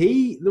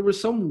 There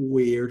was some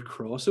weird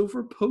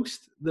crossover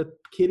post that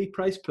Katie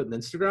Price put on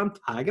Instagram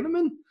tagging him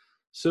in.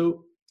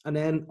 So, and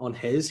then on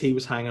he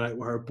was hanging out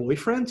with her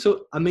boyfriend.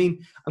 So, I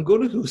mean, I'm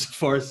going to go so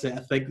far as say I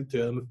think the two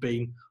of them have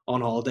been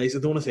on holidays. I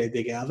don't want to say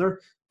together,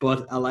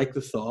 but I like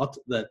the thought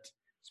that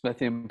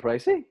Smithy and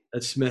Pricey?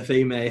 That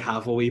Smithy may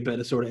have a wee bit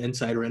of sort of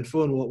insider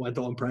info on what went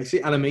on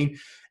Pricey. And I mean,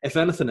 if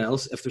anything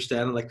else, if they're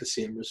staying in like the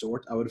same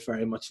resort, I would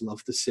very much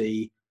love to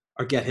see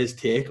or get his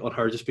take on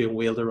her just being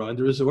wheeled around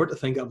the resort. I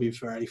think that'd be a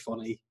very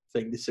funny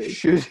thing to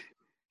see.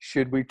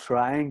 Should we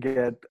try and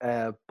get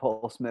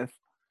Paul Smith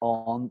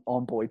on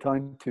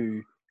Boytown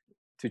to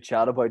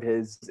chat about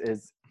his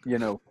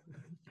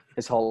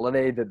his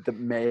holiday that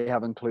may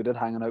have included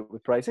hanging out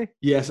with Pricey?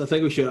 Yes, I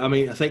think we should. I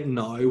mean, I think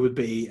now would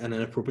be an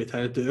inappropriate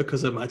time to do it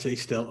because I'm actually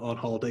still on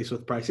holidays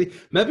with Pricey.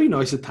 Maybe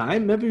now's the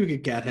time. Maybe we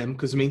could get him,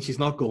 because I mean, she's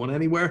not going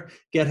anywhere.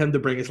 Get him to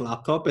bring his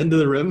laptop into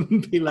the room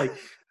and be like,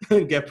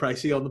 get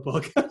Pricey on the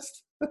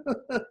podcast.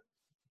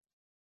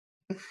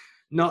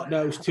 Not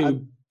those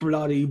two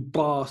bloody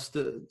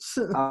bastards.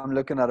 I'm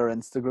looking at her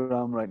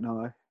Instagram right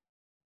now.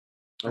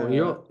 Oh,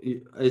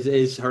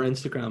 is her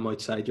Instagram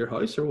outside your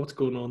house, or what's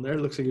going on there?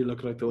 It looks like you're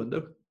looking out the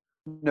window.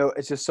 No,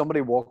 it's just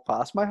somebody walked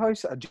past my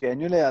house. I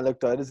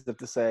looked out as if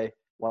to say,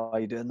 "Why are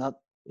you doing that?"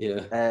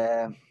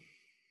 Yeah.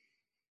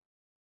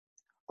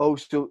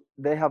 So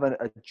they have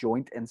a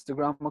joint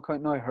Instagram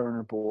account now, her and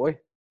her boy.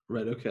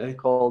 Right. Okay.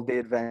 Called The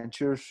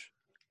Adventures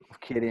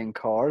of Katie and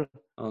Carl.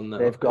 Oh no.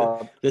 They've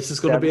got. This is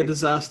going to be a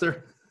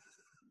disaster.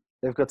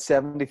 They've got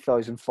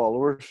 70,000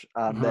 followers,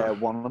 and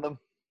one of them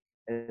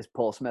is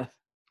Paul Smith.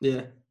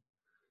 Yeah.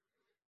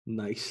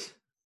 Nice.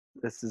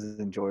 This is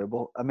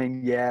enjoyable. I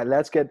mean, yeah,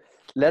 let's get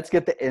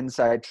the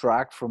inside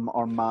track from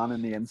our man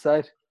in the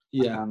inside.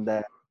 Yeah.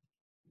 And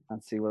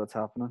see what's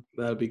happening.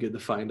 That'd be good to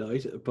find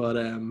out. But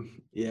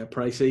yeah,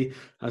 Pricey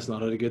has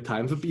not had a good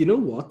time. But you know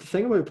what? The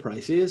thing about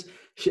Pricey is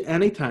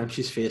anytime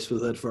she's faced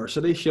with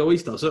adversity, she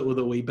always does it with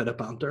a wee bit of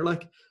banter.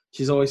 Like,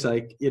 she's always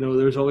like,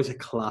 there's always a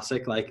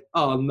classic like,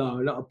 oh no,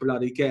 not a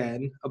bloody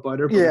again about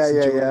her.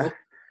 But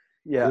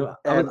Yeah.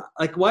 I mean,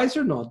 like, why is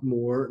there not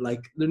more, like,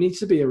 there needs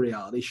to be a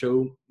reality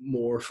show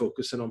more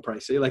focusing on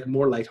Pricey, like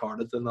more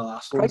lighthearted than the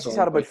last one. Pricey's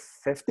had about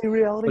 50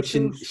 reality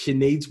shows. But she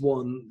needs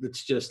one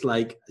that's just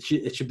like,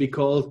 it should be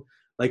called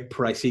like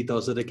Pricey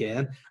Does It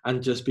Again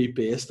and just be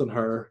based on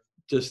her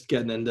just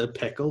getting into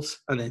pickles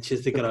and then she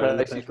has to get out of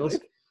the pickles.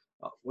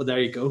 Oh, well, there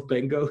you go.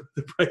 Bingo.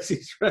 The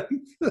Pricey's right.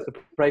 The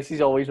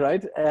Pricey's always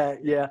right.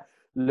 Yeah.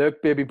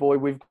 Look, baby boy,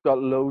 we've got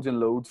loads and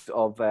loads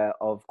of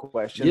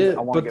questions. Yeah,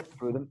 I want to get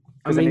through them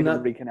I because mean, I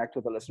need to reconnect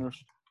with the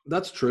listeners.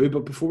 That's true,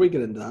 but before we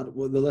get into that,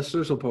 well, the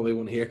listeners will probably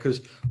want to hear,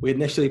 because we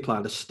initially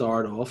planned to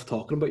start off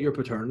talking about your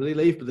paternity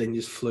leave, but then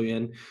you just flew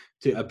in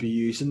to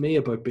abusing me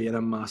about being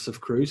a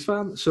massive Cruise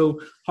fan. So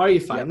how are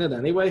you finding it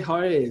anyway?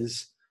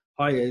 How's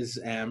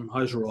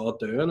Rod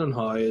doing, and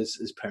how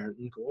is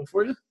parenting going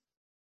for you?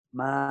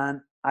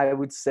 Man, I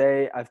would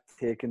say I've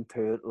taken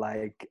to it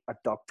like a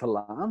duck to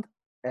land.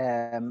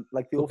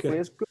 Like the old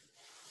phrase.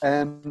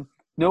 No,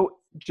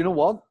 do you know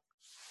what?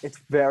 It's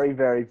very,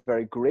 very,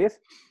 very great,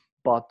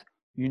 but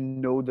you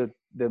know that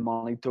the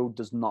money toad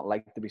does not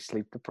like to be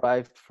sleep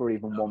deprived for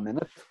even 1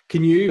 minute.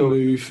 Can you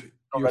move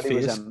your face?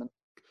 Resentment.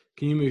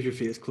 Can you move your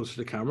face closer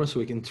to the camera so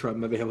we can try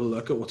maybe have a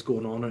look at what's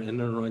going on in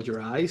and around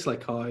your eyes?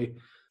 Like how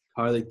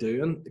are they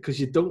doing? Because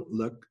you don't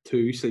look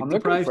too sleep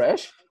deprived. I'm looking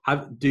fresh.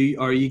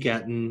 Are you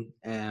getting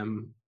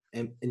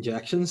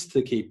injections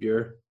to keep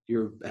your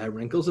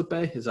wrinkles at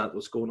bay? Is that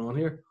what's going on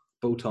here?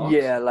 Botox?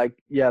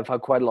 Yeah, I've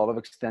had quite a lot of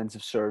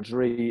extensive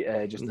surgery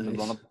just in the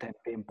run up to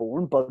being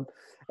born. But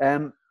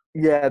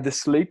yeah, the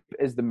sleep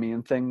is the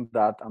main thing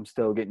that I'm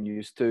still getting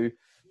used to.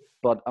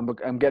 But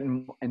I'm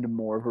getting into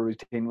more of a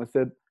routine with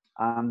it.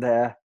 And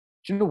do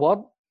you know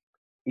what?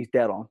 He's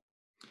dead on.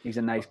 He's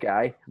a nice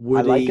guy.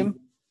 I like him.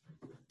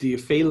 Do you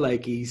feel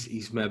like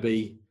he's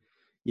maybe,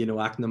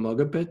 acting a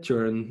mug a bit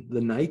during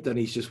the night, and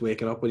he's just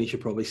waking up when he should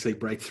probably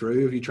sleep right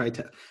through? Have you tried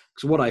to?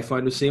 Because what I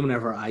found was, same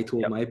whenever I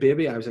told my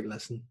baby, I was like,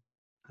 listen,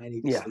 I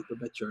need to sleep a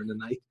bit during the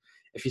night.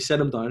 If you sit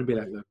him down and be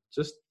like, look,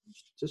 just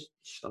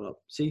shut up.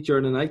 See,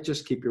 during the night,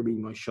 just keep your wee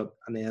mouth shut,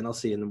 and then I'll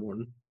see you in the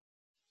morning.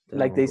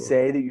 Like they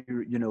say that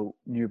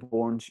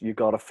newborns, you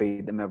got to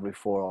feed them every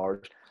 4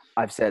 hours.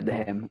 I've said to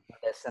him,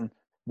 listen,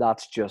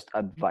 that's just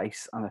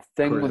advice. And the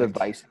thing with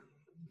advice,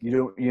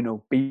 you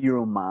don't, be your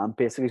own man,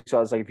 basically. So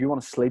I was like, if you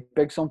want to sleep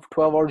big son for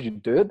 12 hours, you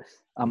do it.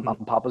 And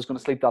Papa's going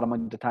to sleep that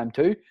amount of time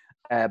too.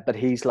 But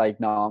he's like,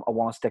 no, I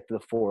want to stick to the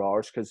 4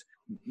 hours because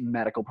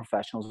medical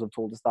professionals have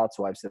told us that.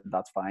 So I've said,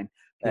 that's fine.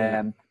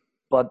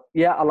 But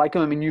yeah, I like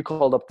him. I mean, you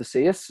called up to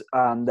see us,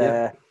 and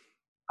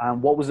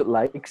what was it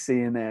like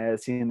seeing the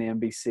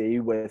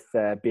NBC with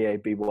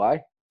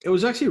BABY? it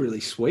was actually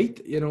really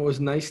sweet. You know, it was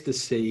nice to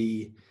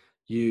see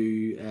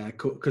you,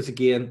 because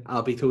again,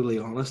 I'll be totally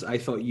honest, I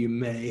thought you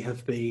may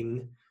have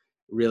been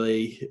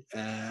really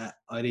out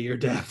of your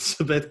depths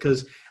a bit,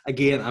 because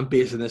again, I'm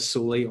basing this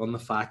solely on the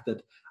fact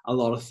that a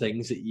lot of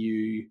things that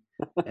you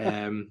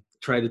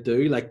try to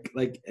do, like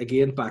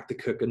again, back to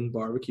cooking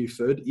barbecue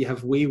food, you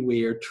have wee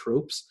weird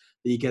tropes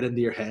that you get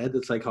into your head.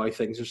 It's like how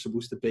things are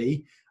supposed to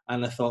be.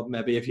 And I thought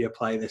maybe if you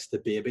apply this to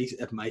babies,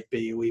 it might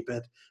be a wee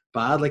bit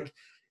bad. Like,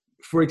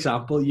 for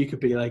example, you could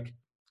be like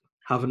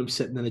having him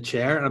sitting in a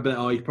chair, and I'd be like,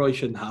 oh, you probably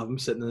shouldn't have him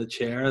sitting in a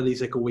chair, and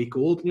he's like a week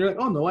old. And you're like,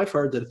 oh no, I've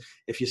heard that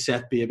if you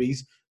set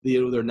babies,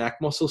 you know, their neck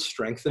muscles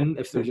strengthen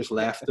if they're just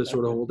left to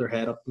sort of hold their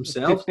head up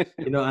themselves.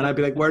 You know, and I'd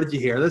be like, where did you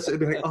hear this? I'd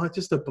be like, oh,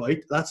 just about.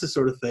 That's the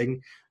sort of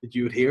thing that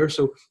you would hear.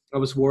 So I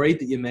was worried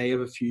that you may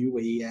have a few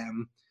wee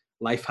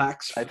life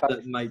hacks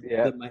that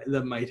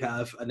might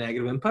have a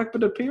negative impact,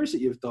 but it appears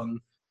that you've done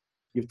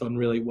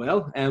really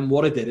well. And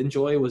what I did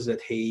enjoy was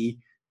that he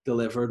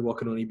delivered what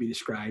can only be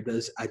described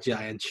as a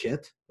giant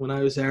shit when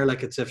I was there.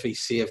 Like, it's if he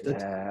saved it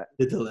to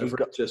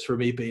deliver it just for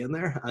me being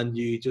there. And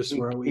you just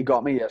were a wee... He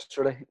got me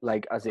yesterday,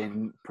 like, as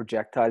in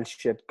projectile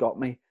shit got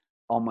me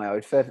on my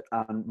outfit,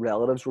 and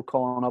relatives were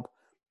calling up,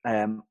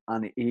 and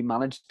he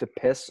managed to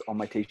piss on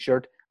my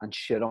t-shirt and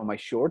shit on my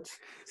shorts.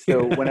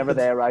 So whenever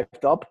they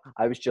arrived up,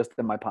 I was just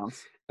in my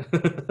pants.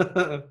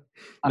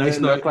 Nice.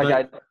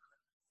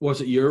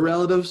 Was it your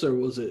relatives or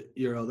was it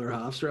your other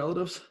half's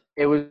relatives?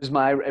 It was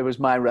my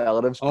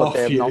relatives, but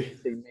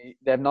they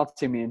have not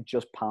seen me in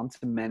just pants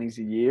in many's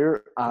a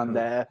year. And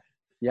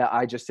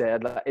I just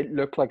said, like, it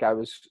looked like I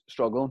was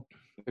struggling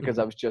because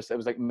it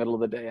was like middle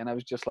of the day, and I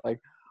was just like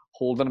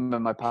holding them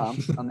in my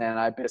pants, and then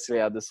I basically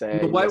had to say,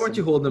 but why weren't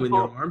you holding them in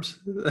your arms?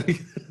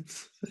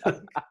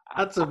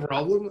 That's a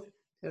problem.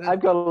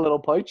 I've got a little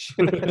pouch.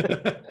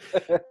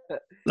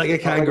 Like a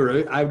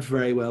kangaroo. I would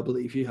very well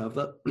believe you have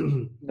that.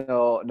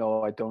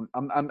 No, I don't.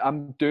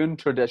 I'm doing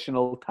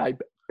traditional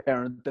type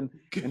parenting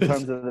in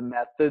terms of the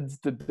methods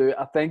to do.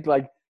 I think,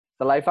 like,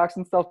 the life hacks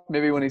and stuff,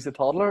 maybe when he's a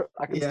toddler,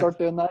 I can start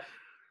doing that.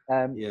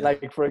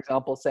 Like, for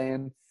example,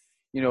 saying,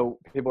 you know,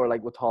 people are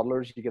like, with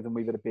toddlers, you give them a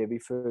wee bit of baby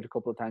food a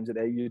couple of times a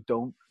day. You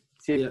don't.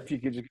 See, if you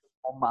could just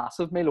get a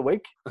massive meal a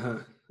week,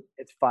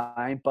 it's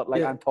fine. But,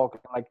 like, I'm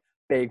talking, like,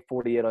 big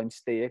 48-ounce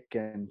steak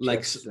and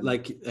like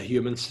a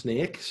human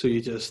snake. So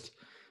you just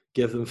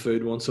give them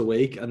food once a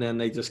week, and then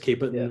they just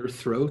keep it in their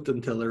throat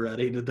until they're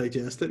ready to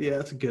digest it. Yeah,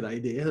 that's a good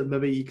idea.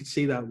 Maybe you could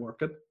see that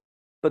working.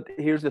 But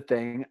here's the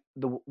thing.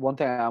 The one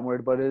thing I am worried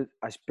about is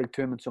I speak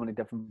to him in so many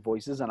different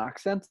voices and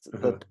accents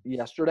that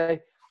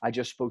yesterday I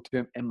just spoke to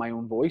him in my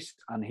own voice,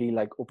 and he,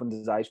 like, opened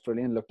his eyes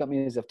fully and looked at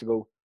me as if to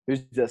go,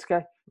 who's this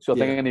guy? So I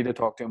think I need to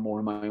talk to him more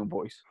in my own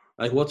voice.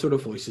 Like, what sort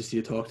of voices do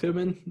you talk to him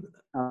in?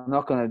 I'm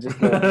not going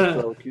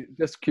to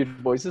just cute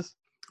voices.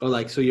 Oh,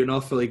 like, so you're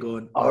not fully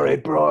going, all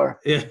right, bro.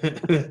 Yeah.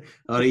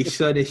 All right,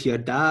 son, it's your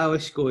dad.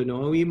 What's going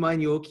on, wee man?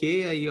 You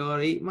okay? Are you all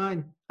right,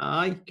 man?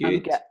 Aye,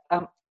 good.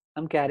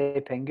 I'm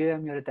Gary Pingu.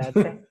 I'm your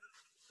dad.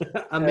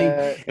 I mean,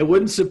 it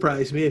wouldn't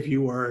surprise me if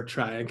you were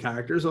trying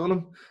characters on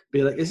him.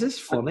 Be like, is this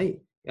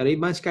funny? All right,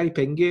 man, Gary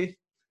Pingu.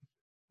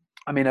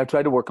 I mean, I've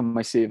tried to work on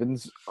my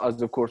savings,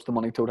 as of course the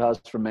Money Toad has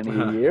for many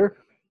a year.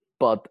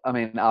 But, I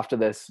mean, after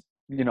this,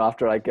 you know,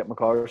 after I get my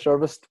car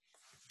serviced,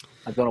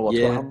 I don't know what's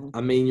going on.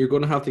 I mean, you're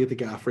going to have to get the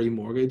Gaffrey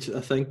mortgage,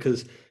 I think,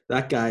 because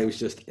that guy was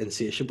just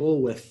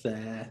insatiable with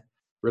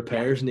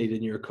repairs needed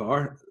in your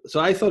car. So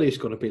I thought he was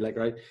going to be like,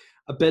 right,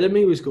 a bit of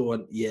me was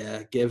going,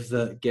 give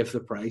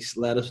the price,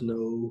 let us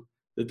know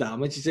the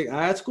damage. He's like,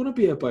 it's going to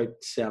be about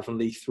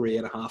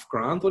 73.5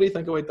 grand. What do you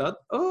think about that?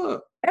 Oh,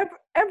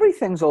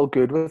 everything's all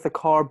good with the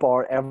car,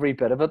 bar every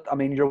bit of it. I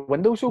mean, your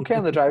window's okay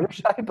on the driver's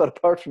side, but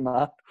apart from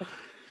that,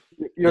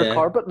 your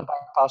carpet in the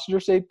back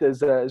passenger seat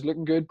is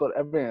looking good, but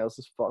everything else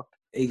is fucked.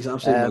 He's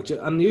absolutely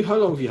And how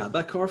long have you had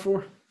that car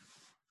for?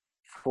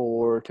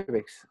 For 2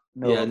 weeks.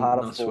 No, I've had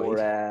it for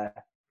I've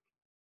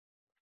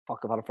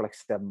had it for like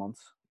 7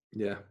 months.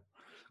 Yeah,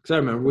 because I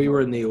remember we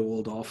were in the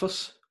old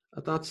office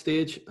at that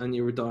stage, and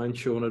you were down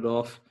showing it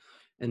off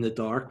in the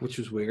dark, which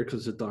was weird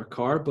because it's a dark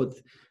car. But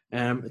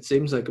it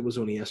seems like it was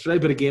only yesterday.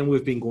 But again,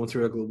 we've been going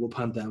through a global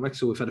pandemic,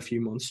 so we've had a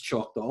few months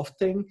chalked off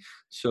thing.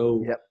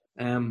 So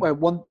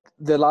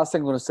the last thing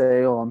I'm going to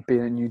say on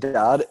being a new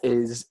dad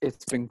is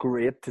it's been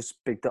great to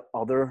speak to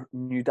other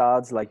new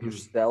dads like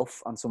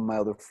yourself and some of my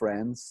other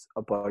friends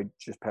about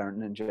just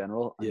parenting in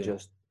general, and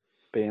just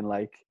being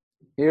like,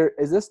 here,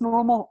 is this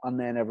normal? And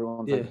then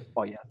everyone's like,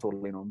 oh yeah,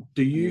 totally normal.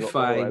 Do you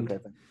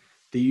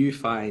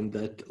find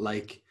that,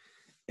 like,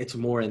 it's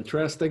more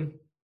interesting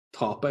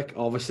topic?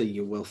 Obviously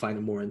you will find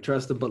it more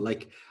interesting, but,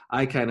 like,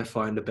 I kind of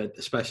find a bit,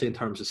 especially in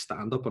terms of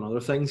stand-up and other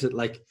things, that,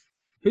 like,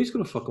 who's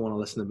going to fucking want to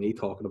listen to me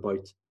talking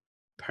about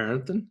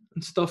parenting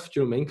and stuff?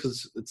 Do you know what I mean?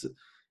 Because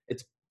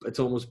it's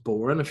almost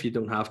boring if you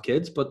don't have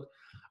kids. But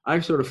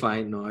I sort of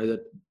find now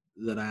that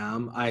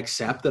I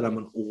accept that I'm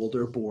an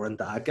older, boring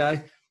dad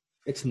guy.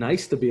 It's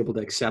nice to be able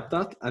to accept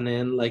that, and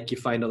then, like, you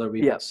find other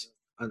bits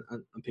and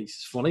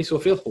pieces funny. So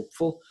I feel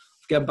hopeful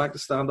of getting back to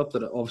stand up.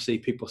 That obviously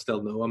people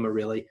still know I'm a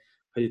really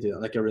how do you do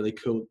that? Like a really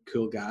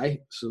cool guy.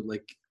 So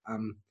like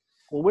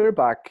Well, we're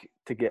back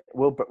to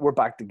we're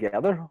back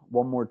together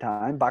one more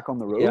time, back on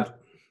the road. yeah.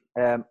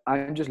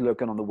 I'm just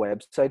looking on the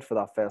website for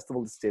that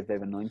festival to see if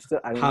they've announced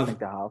it. I don't think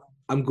they have.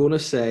 I'm gonna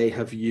say,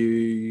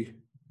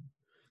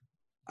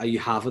 you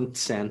haven't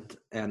sent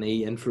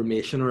any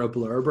information or a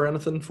blurb or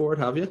anything for it,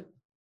 have you?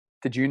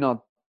 Did you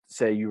not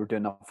say you were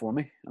doing that for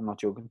me? I'm not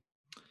joking.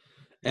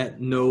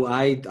 No,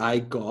 I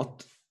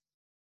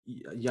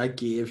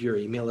gave your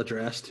email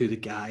address to the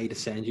guy to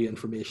send you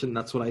information.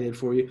 That's what I did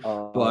for you.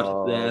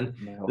 But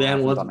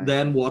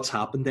then what's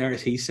happened there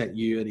is he sent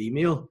you an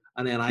email,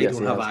 and then I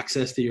don't have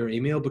access to your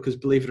email because,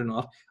 believe it or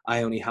not,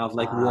 I only have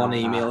like one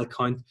email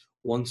account,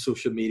 one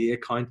social media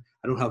account.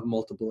 I don't have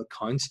multiple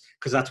accounts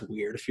because that's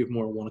weird if you have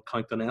more than one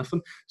account on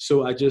anything.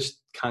 So I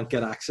just can't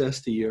get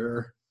access to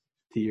your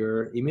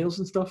emails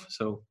and stuff.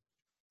 So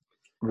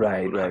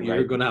right.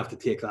 You're gonna have to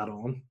take that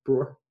on,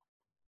 bro.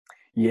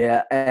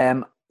 Yeah.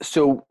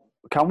 So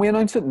can we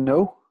announce it?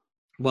 No.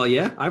 Well,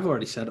 yeah, I've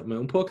already set up my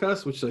own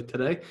podcast, which is out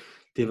today.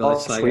 David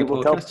Sweet.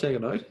 Podcast, check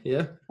it out.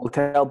 Yeah. We'll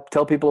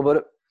tell people about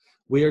it.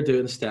 We are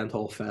doing the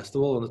Stendhal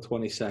Festival on the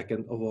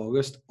 22nd of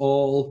August,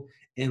 all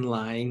in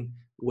line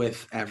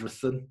with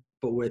everything.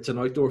 But it's an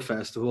outdoor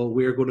festival.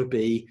 We're going to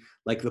be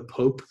like the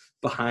Pope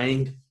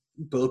behind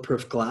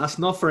bulletproof glass,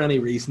 not for any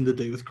reason to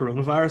do with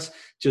coronavirus,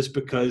 just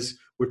because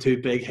we're two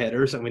big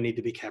hitters and we need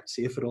to be kept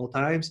safe at all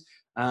times.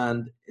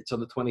 And it's on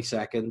the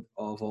 22nd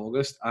of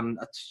August, and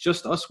it's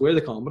just us. We're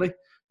the comedy.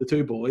 The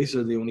two boys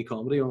are the only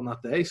comedy on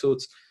that day, so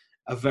it's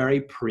a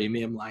very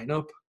premium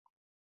lineup,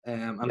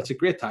 and it's a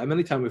great time.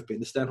 Anytime we've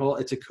been to Stendhal,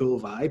 it's a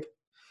cool vibe.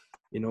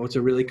 You know, it's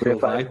a really cool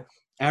vibe.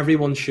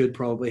 Everyone should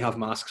probably have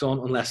masks on,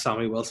 unless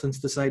Sammy Wilson's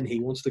deciding he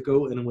wants to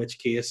go, in which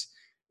case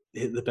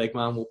the big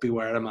man won't be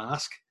wearing a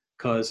mask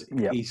because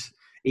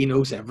he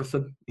knows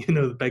everything. You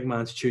know, the big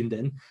man's tuned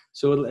in.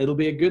 So it'll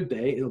be a good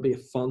day. It'll be a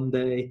fun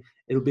day.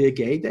 It'll be a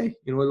gay day.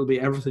 You know, it'll be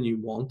everything you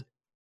want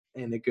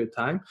in a good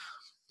time.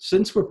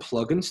 Since we're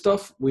plugging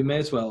stuff, we may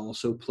as well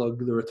also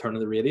plug the Return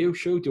of the Radio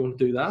show. Do you want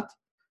to do that?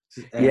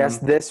 Yes,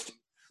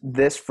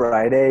 this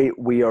Friday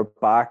we are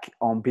back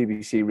on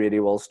BBC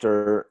Radio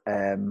Ulster.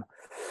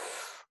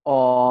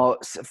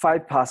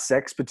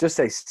 6:05, but just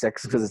say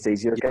 6 because it's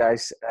easier,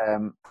 guys.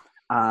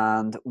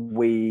 And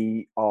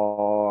we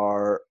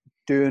are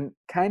doing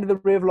kind of the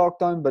Rave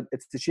Lockdown, but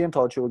it's the Shane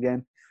Todd show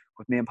again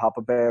with me and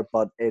Papa Bear.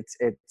 But it's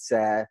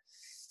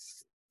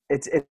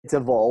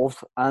evolved,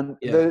 and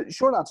the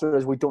short answer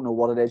is we don't know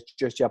what it is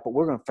just yet, but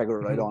we're going to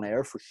figure it out on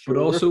air for sure. But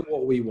also,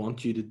 what we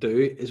want you to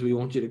do is we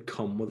want you to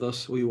come with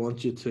us. We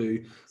want you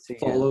to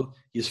follow.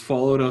 You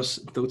followed us.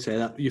 Don't say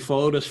that. You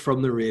followed us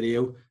from the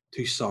radio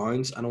to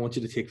Sounds, and I want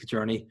you to take the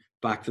journey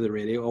back to the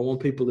radio. I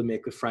want people to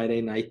make the Friday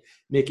night,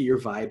 make it your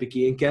vibe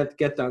again.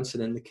 Get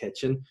dancing in the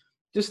kitchen.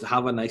 Just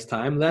have a nice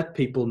time. Let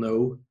people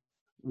know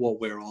what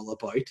we're all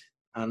about.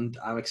 And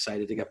I'm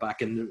excited to get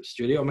back in the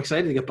studio. I'm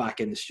excited to get back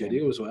in the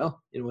studio as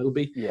well. You know, it'll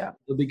be a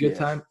good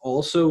time.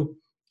 Also,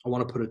 I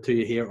want to put it to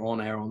you here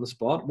on air on the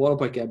spot. What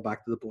about getting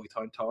back to the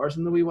Boytown Towers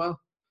in the wee while?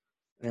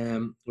 What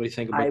do you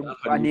think about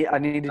that? I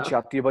need to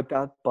chat to you about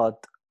that,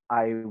 but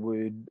I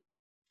would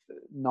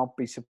not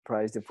be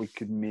surprised if we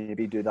could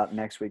maybe do that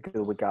next week or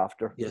the week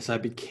after. Yes,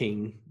 I'd be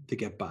keen to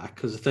get back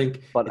because I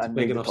think it's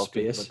big enough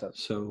space.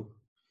 So,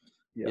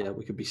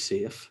 we could be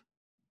safe.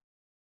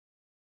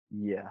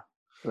 Yeah.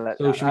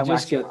 So should we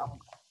just get...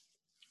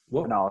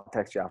 What? No, I'll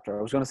text you after.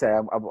 I was going to say I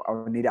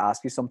would need to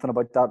ask you something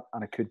about that,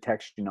 and I could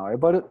text you now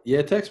about it.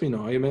 Yeah, text me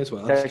now. You may as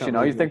well. Text you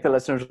now. You think the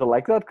listeners will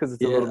like that because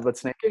it's a little bit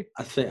sneaky?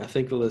 I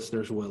think the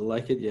listeners will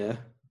like it. Yeah.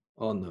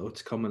 Oh no,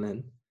 it's coming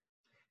in.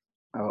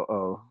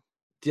 Oh.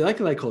 Do you like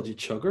it? I called you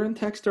Chugger in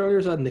text earlier.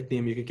 Is that a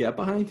nickname you could get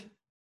behind?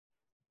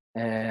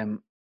 Yeah,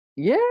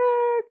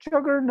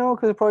 Chugger. No,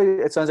 because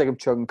it sounds like I'm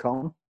chugging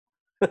cum.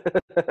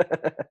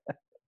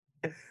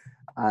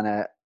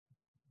 And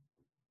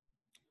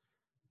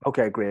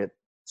okay, great.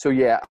 So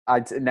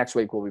next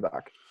week we'll be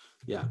back.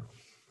 Yeah,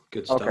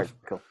 good stuff. Okay,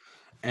 cool.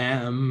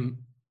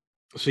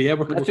 So yeah,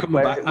 we're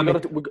coming back. I mean,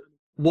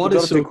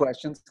 what's so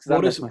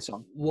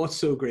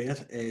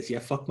great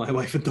is fuck my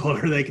wife and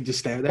daughter. They can just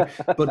stay there.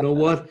 But no,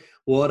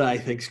 what I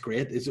think's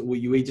great is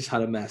we just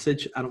had a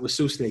message and it was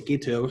so sneaky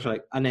too. I was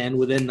like, and then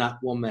within that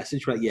one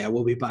message, we're like,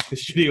 we'll be back in the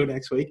studio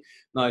next week.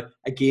 Now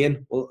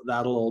again,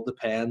 that'll all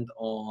depend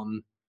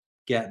on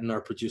getting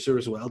our producer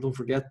as well. Don't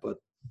forget, but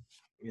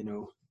you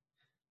know.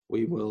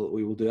 We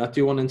will do that.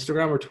 Do you want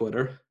Instagram or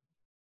Twitter?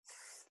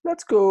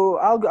 Let's go.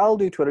 I'll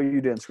do Twitter.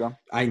 You do Instagram.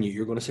 I knew you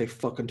were going to say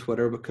fucking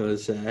Twitter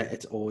because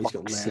it's always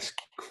got less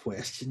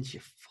questions. You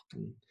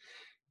fucking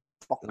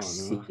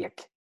fuck's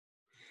sake.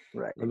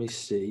 Right. Let me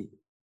see.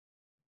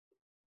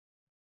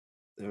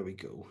 There we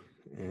go.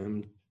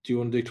 Do you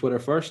want to do Twitter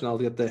first, and I'll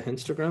get the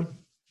Instagram?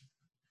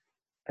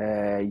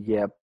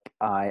 Yep.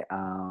 I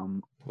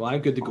am. Well,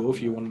 I'm good to go.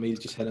 If you want me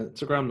to just hit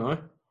Instagram now.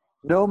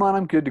 No, man,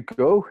 I'm good to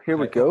go. Here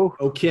we go.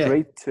 Okay.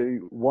 3,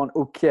 2, 1.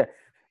 Okay.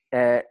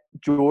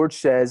 George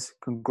says,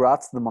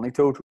 congrats to the Money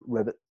Toad.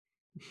 Ribbit.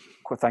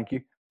 Thank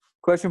you.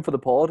 Question for the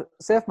pod.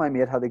 Say if my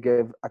mate had to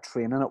give a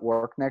training at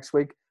work next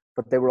week,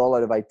 but they were all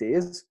out of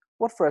ideas,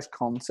 what fresh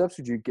concepts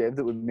would you give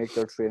that would make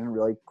their training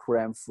really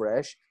creme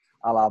fresh,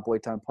 a la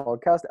Boytown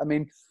Podcast? I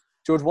mean,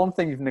 George, one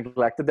thing you've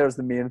neglected there is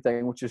the main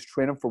thing, which is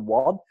training for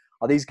what?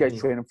 Are these guys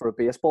training for a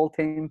baseball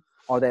team?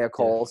 Are they a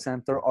call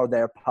center? Are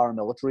they a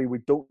paramilitary? We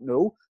don't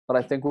know, but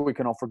I think we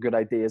can offer good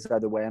ideas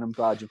either way, and I'm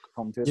glad you've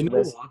come to us. You for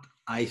know this. what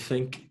I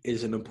think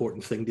is an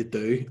important thing to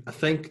do? I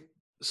think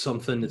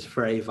something that's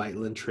very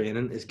vital in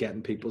training is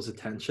getting people's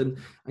attention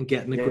and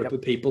getting a group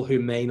of people who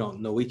may not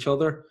know each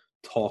other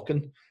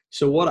talking.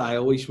 So what I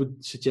always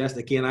would suggest,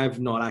 again, I've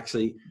not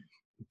actually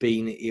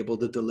been able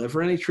to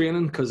deliver any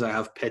training because I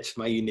have pitched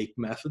my unique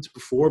methods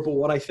before, but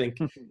what I think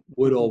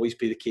would always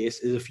be the case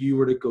is if you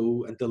were to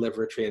go and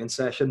deliver a training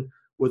session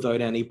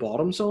without any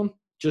bottoms on,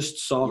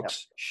 just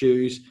socks,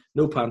 shoes,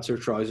 no pants or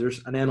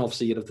trousers, and then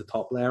obviously you'd have the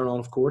top layer on,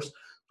 of course,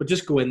 but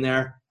just go in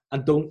there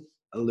and don't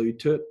allude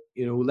to it.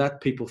 You know,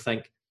 let people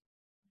think,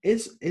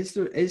 is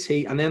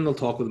he? And then they'll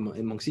talk with them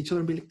amongst each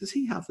other and be like, does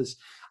he have this?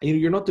 And you know,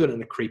 you're not doing it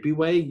in a creepy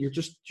way. You're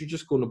just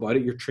going about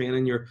it. You're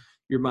training. You're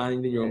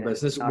minding your own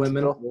business.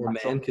 Women or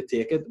men could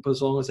take it, but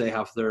as long as they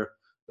have their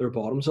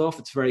bottoms off,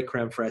 it's a very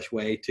creme fresh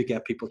way to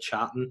get people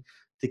chatting,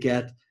 to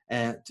get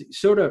to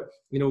sort of,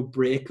 you know,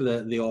 break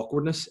the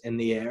awkwardness in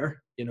the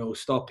air. You know,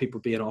 stop people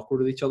being awkward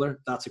with each other.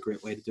 That's a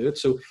great way to do it.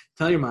 So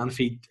tell your man if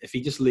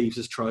he just leaves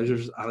his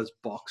trousers and his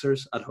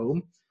boxers at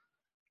home,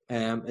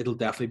 it'll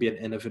definitely be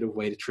an innovative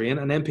way to train.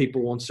 And then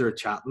people, once they're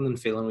chatting and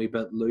feeling a wee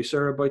bit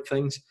looser about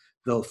things,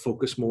 they'll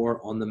focus more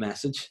on the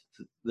message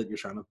that you're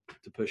trying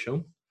to push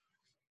home.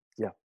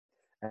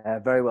 Yeah,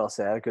 very well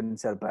said. I couldn't have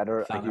said it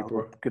better. Thank you,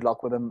 bro. Good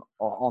luck with him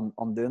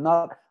on doing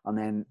that, and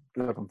then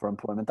looking for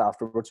employment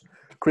afterwards.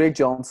 Craig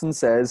Johnson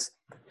says,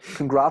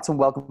 congrats and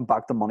welcome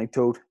back to Money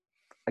Toad.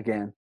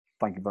 Again,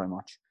 thank you very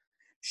much.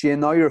 Shane,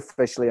 now you're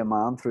officially a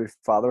man through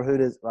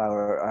fatherhood, I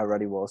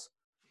already was.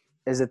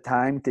 Is it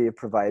time Dave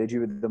provided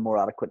you with the more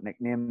adequate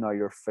nickname? Now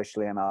you're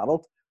officially an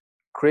adult.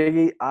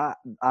 Craigie,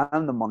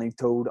 I'm the Money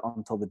Toad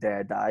until the day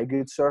I die,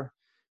 good sir.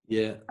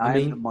 Yeah,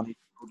 I'm the Money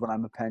Toad when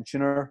I'm a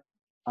pensioner.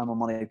 I'm a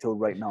Money Toad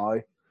right now.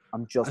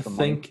 I'm just a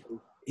Money Toad. I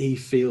think he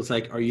feels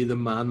like, are you the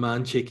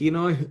man cheeky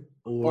now?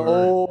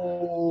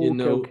 Or, you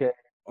know,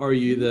 are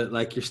you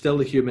you're still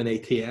the human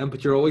ATM,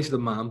 but you're always the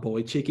man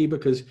boy cheeky,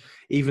 because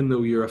even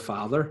though you're a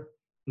father,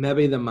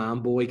 maybe the man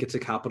boy gets a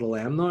capital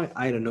M now.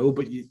 I don't know,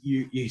 but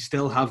you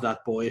still have that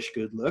boyish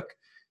good look,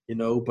 you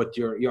know. But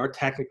you're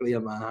technically a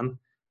man,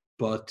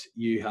 but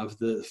you have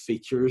the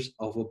features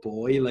of a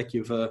boy. Like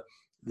you've the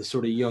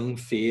sort of young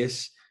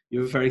face.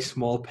 You have a very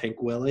small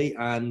pink willy,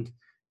 and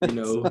you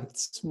know,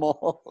 it's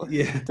small.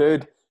 Yeah,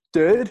 dude.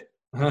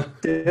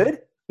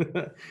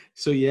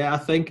 So yeah, I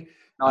think.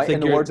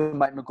 In the words of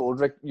Mike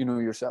McGoldrick, you know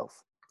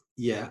yourself.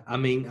 Yeah, I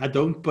mean, I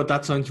don't, but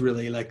that sounds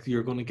really like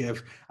you're going to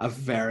give a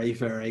very,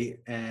 very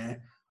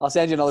I'll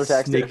send you another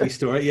text. Sneaky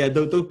story. Yeah,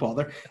 don't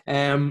bother.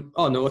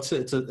 Oh no, it's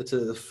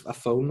a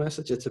phone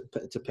message. It's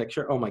a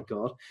picture. Oh my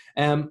god.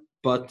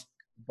 But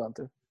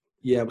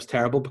yeah, it was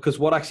terrible, because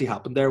what actually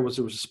happened there was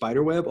a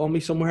spider web on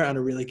me somewhere, and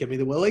it really gave me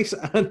the willies.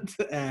 And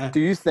do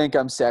you think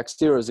I'm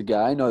sexier as a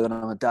guy now that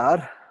I'm a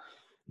dad?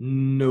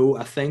 No,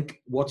 I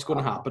think what's going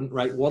to happen,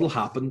 right? What'll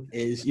happen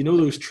is, you know,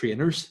 those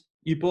trainers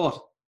you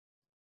bought.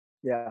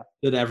 Yeah.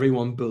 That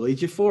everyone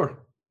bullied you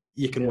for.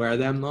 You can wear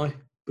them now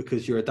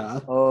because you're a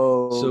dad.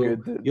 Oh, so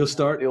good.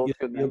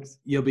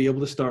 You'll be able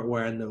to start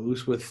wearing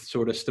those with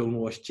sort of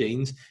stonewashed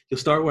jeans. You'll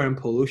start wearing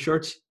polo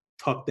shirts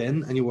tucked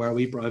in, and you wear a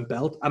wee brown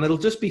belt, and it'll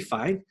just be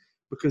fine,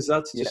 because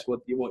that's just what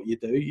you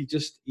do. You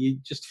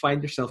just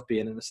find yourself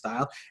being in a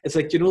style. It's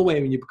like, you know, the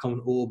way when you become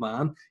an old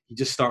man, you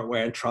just start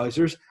wearing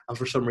trousers and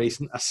for some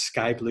reason a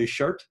sky blue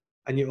shirt,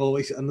 and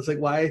it's like,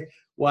 why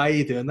are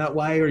you doing that?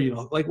 Why are you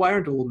not, like, why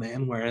aren't old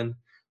men wearing,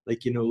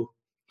 like, you know,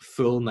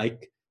 full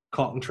Nike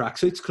cotton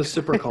tracksuits, because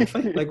super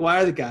comfy? Like,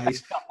 why are the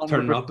guys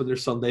turning up in their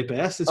Sunday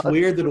best? It's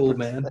weird that old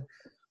men,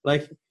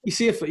 like, you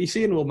see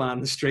an old man in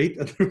the street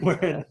and they're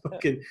wearing a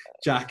fucking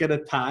jacket, a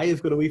tie,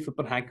 they've got a wee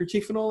flipping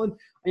handkerchief and all, and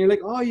you're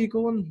like, oh, you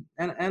going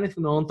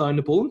anything on down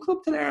the bowling club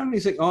today? And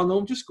he's like, oh no,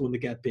 I'm just going to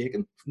get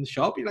bacon from the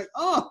shop. You're like,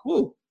 oh,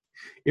 whoa,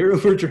 you're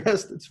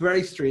overdressed. It's a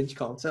very strange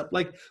concept,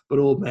 like, but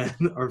old men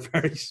are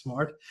very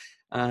smart,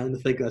 and I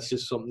think that's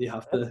just something you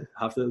have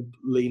to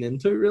lean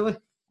into, really.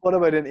 What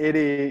about an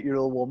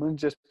 88-year-old woman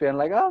just being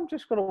like, oh, I'm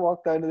just going to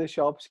walk down to the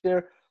shops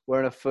here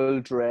wearing a full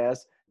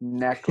dress,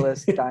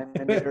 necklace,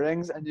 diamond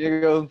earrings, and you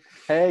go,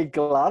 hey,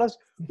 Gladys,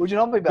 would you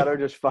not be better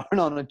just firing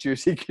on a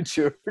Juicy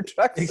Couture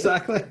track?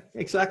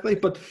 Exactly.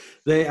 But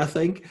I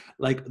think,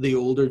 like, the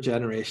older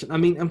generation, I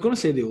mean, I'm going to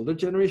say the older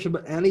generation,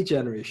 but any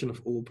generation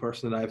of old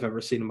person that I've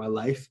ever seen in my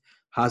life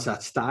has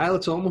that style.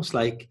 It's almost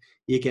like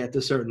you get to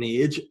a certain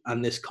age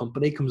and this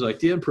company comes out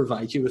to you and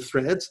provides you with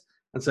threads.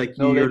 It's like,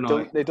 no,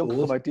 they don't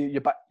come out to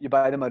you. You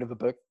buy them out of a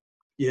book.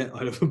 Yeah,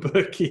 out of a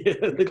book. Yeah,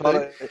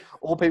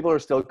 old people are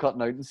still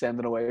cutting out and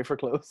sending away for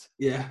clothes.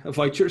 Yeah,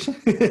 vouchers.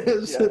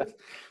 Yeah.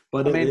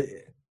 But I mean,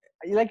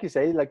 like you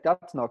say, like,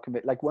 that's not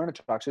like wearing a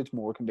tracksuit's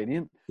more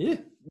convenient. Yeah.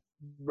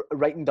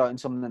 writing down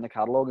something in the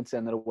catalogue and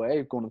sending it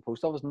away, going to the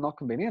post office, not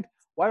convenient.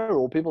 Why are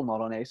old people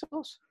not on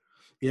ASOS?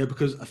 Yeah,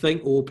 because I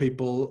think old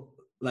people,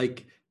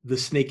 like the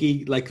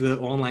sneaky, like the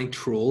online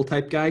troll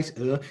type guys,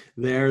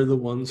 they're the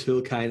ones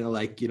who'll kind of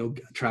like,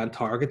 try and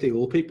target the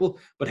old people.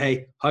 But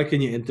hey, how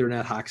can you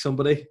internet hack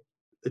somebody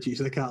that's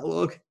using a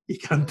catalog? You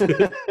can't do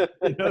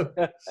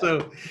it,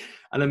 So,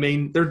 and I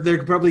mean,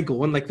 they're probably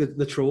going, like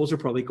the trolls are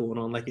probably going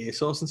on like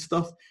ASOS and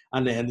stuff,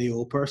 and then the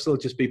old person will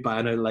just be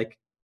buying out like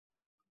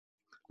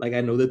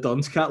I know the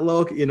Duns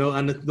catalog,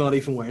 and it's not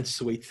even wearing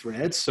sweet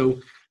threads. So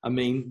I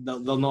mean,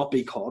 they'll not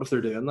be caught if they're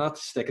doing that,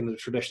 sticking to the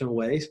traditional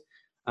ways.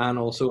 And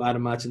also, I'd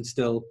imagine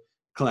still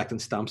collecting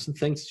stamps and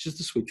things. It's just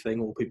a sweet thing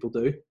old people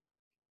do.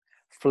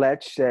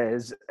 Fletch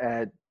says,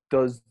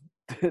 does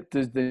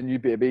the new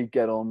baby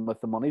get on with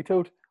the money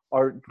toad?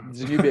 Or does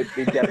the new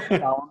baby get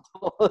Alan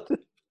Todd?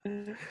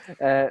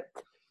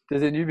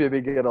 Does the new baby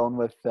get on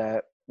with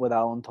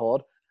Alan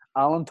Todd?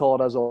 Alan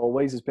Todd, as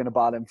always, has been a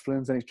bad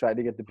influence, and he's tried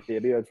to get the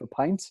baby out for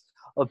pints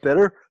of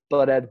bitter,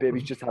 but the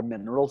baby's just had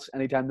minerals.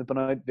 Anytime they've been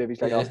out,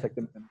 baby's like, I'll stick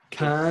them in.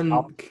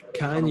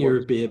 Can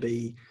your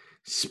baby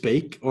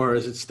speak, or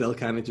is it still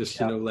kind of just,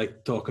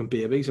 like talking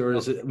babies, or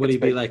is it, would he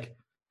be like,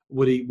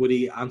 would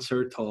he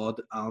answer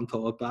Alan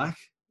Todd back?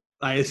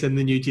 It's in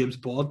the new James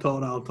Bond,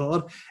 Alan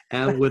Todd.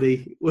 And would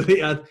he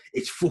add,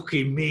 it's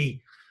fucking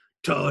me,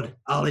 Todd,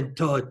 Alan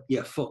Todd,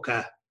 you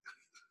fucker.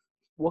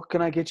 What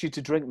can I get you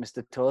to drink,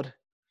 Mr. Todd?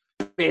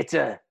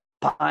 Bitter,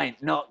 pint,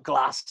 not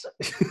glass.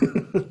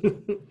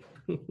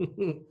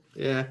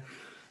 Yeah.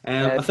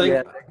 I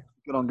think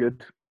good on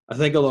good. I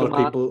think a lot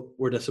of people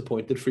were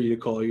disappointed for you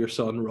to call your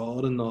son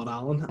Rod and not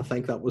Alan. I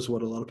think that was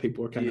what a lot of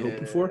people were kind of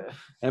hoping for.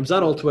 Is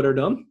that all Twitter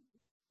done?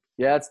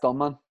 Yeah, it's done,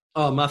 man.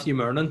 Oh, Matthew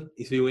Mernon.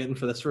 He's been waiting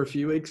for this for a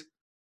few weeks.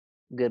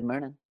 Good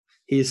morning.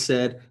 He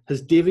said,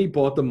 has Davey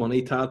bought the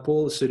money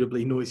tadpole a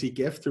suitably noisy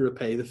gift to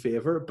repay the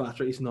favour?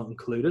 Batteries not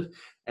included.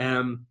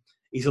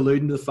 He's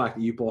alluding to the fact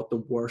that you bought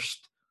the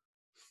worst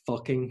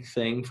fucking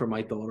thing for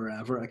my daughter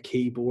ever, a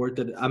keyboard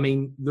that, I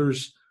mean,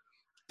 there's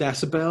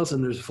decibels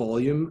and there's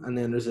volume, and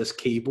then there's this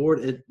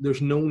keyboard.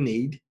 There's no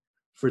need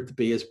for it to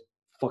be as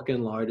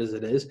fucking loud as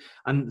it is.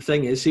 And the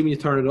thing is, see, when you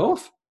turn it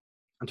off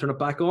and turn it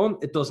back on,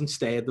 it doesn't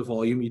stay at the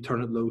volume you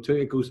turn it low to.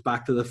 It goes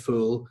back to the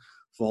full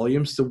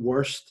volume. It's the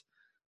worst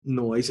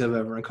noise I've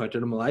ever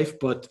encountered in my life,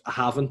 but I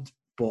haven't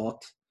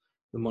bought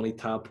the money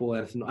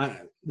tadpole.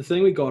 The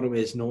thing we got him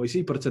is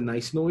noisy, but it's a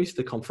nice noise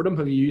to comfort him.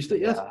 Have you used it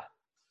yet?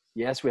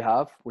 Yes, we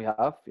have.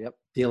 Yep.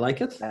 Do you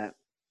like it?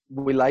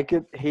 We like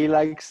it. He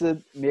likes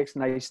it. Makes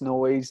nice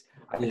noise.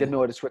 I didn't know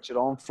how to switch it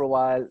on for a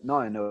while. Now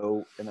I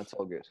know, and it's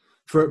all good.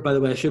 By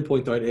the way, I should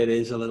point out it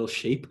is a little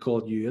sheep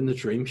called Ewan, the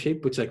dream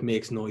sheep, which like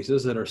makes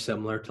noises that are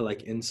similar to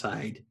like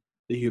inside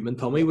the human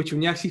tummy. Which,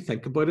 when you actually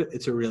think about it,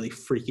 it's a really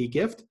freaky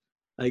gift.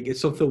 Like,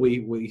 it's something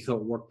we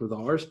thought worked with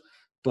ours,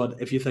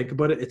 but if you think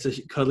about it, it's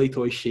a cuddly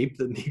toy sheep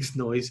that makes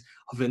noise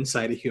of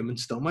inside a human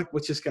stomach,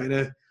 which is kind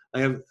of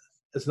like,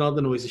 it's not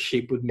the noise a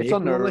sheep would make. It's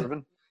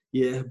unnerving.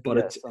 Yeah,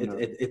 but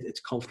it's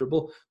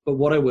comfortable. But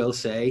what I will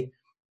say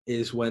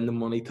is, when the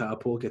money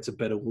tadpole gets a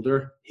bit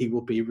older, he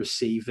will be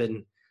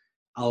receiving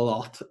a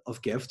lot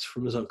of gifts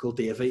from his Uncle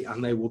Davey,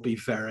 and they will be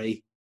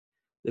very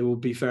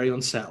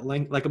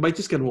unsettling. Like, I might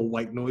just get him a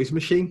white noise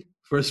machine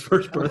for his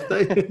first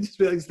birthday. Just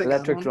be like,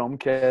 electric drum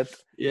kit.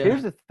 Yeah.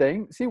 Here's the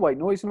thing. See, white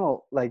noise and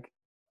all, like,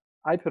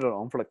 I put it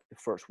on for like the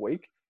first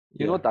week.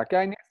 You know what that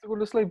guy needs to go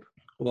to sleep?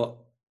 What?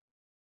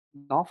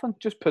 Nothing.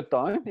 Just put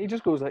down. He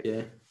just goes like,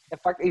 yeah. In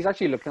fact, he's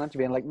actually looking at you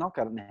being like, knock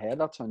it in the head.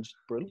 That sounds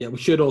brilliant. Yeah, we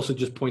should also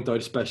just point out,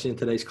 especially in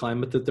today's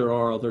climate, that there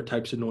are other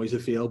types of noise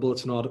available.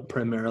 It's not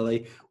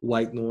primarily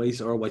white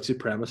noise or white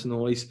supremacist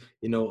noise.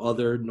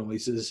 Other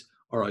noises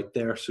are out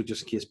there. So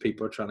just in case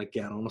people are trying to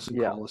get on us and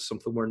call us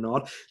something we're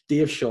not.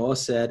 Dave Shaw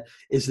said,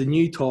 is the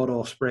new Todd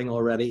offspring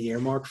already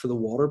earmarked for the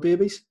water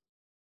babies?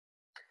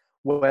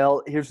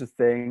 Well, here's the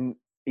thing.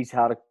 He's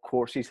had a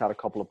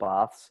couple of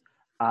baths,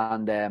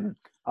 and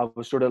I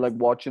was sort of like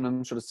watching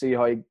him sort of see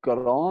how he got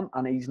on,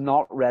 and he's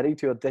not ready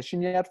to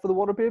audition yet for the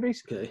water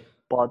babies. Okay.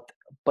 But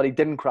he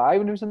didn't cry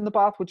when he was in the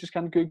bath, which is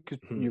kind of good because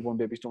newborn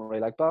babies don't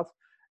really like baths.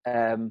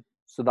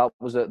 So that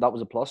was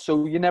a plus.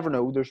 So you never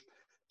know.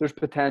 There's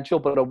potential,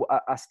 but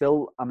I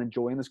still am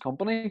enjoying this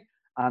company.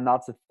 And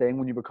that's the thing,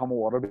 when you become a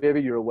water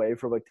baby, you're away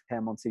for about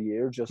 10 months a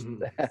year, just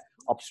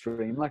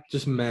upstream. Like,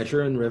 just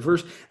measuring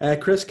rivers.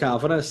 Chris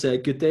Kavanagh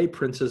said, good day,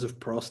 princes of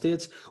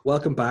prostates.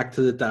 Welcome back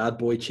to the dad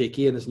boy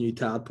Cheeky and his new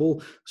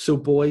tadpole. So,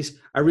 boys,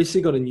 I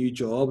recently got a new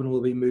job and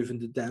will be moving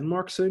to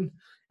Denmark soon.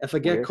 If I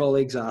get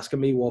colleagues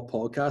asking me what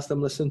podcast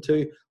I'm listening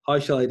to, how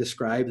shall I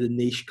describe the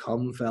niche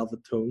cum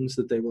velvet tones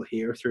that they will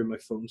hear through my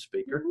phone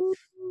speaker?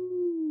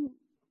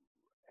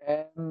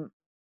 I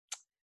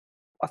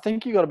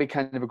think you got to be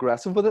kind of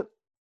aggressive with it.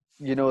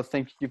 I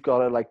think you've got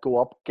to like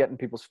go up, get in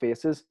people's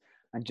faces,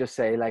 and just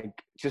say like,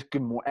 just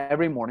good morning.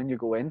 Every morning you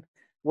go in.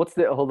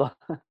 Hold on.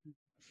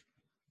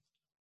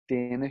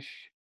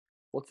 Danish.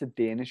 What's the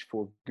Danish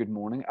for good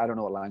morning? I don't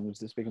know what language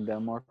they speak in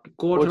Denmark.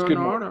 Good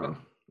morning.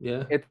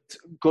 Yeah. It's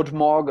good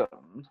morgen.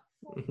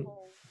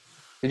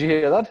 Did you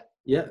hear that?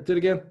 Yeah, do it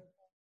again.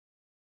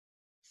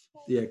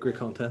 Yeah, great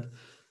content.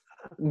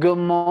 Good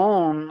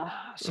morning.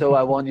 So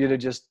I want you to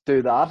just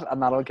do that,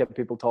 and that'll get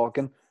people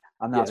talking,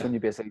 and that's Yeah. when you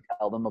basically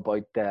tell them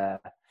about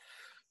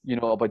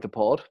about the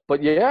pod.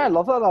 But yeah, I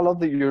love that. I love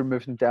that you're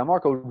moving to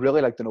Denmark. I would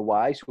really like to know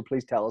why. So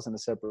please tell us in a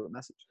separate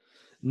message.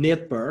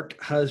 Nate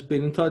Burke has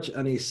been in touch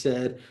and he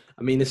said,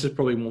 I mean, this is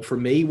probably one for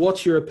me.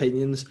 What's your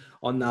opinions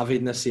on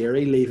Navid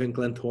Nasseri leaving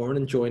Glentoran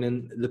and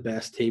joining the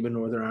best team in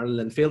Northern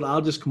Ireland, Linfield? I'll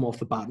just come off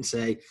the bat and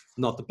say,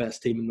 not the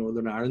best team in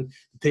Northern Ireland.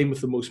 The team with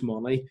the most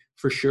money,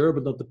 for sure,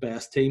 but not the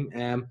best team.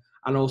 And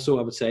also,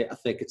 I would say, I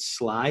think it's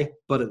Sly,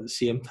 but at the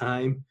same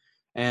time,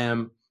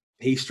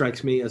 he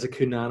strikes me as a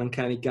Cunanan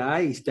kind of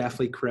guy. He's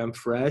definitely creme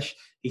fresh.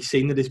 He's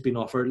seen that he's been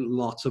offered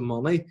lots of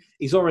money.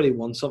 He's already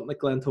won something at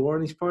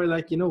Glentoran. He's probably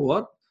like, you know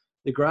what?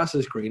 The grass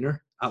is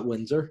greener at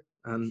Windsor,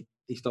 and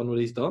he's done what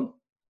he's done.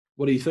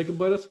 What do you think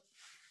about it?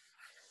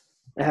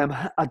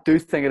 I do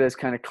think it is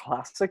kind of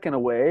classic in a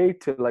way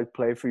to like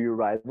play for your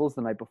rivals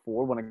the night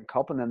before, win a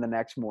cup, and then the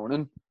next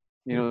morning,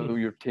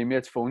 your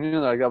teammates phone you,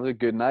 like, that was a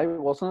good night,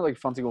 wasn't it? Like,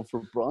 fancy going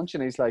for brunch,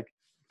 and he's like,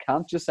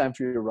 can't just sign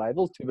for your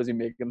rivals, too busy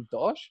making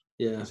dosh.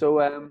 Yeah. So,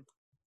 I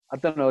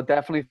don't know, I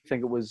definitely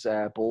think it was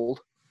bold.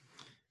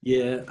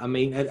 Yeah, I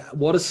mean,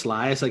 what a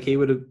Sly. It's like do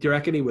you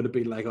reckon he would have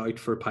been like out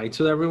for pints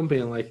with everyone,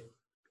 being like,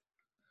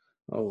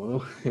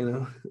 oh,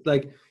 well,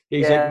 like,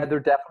 he's there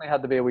definitely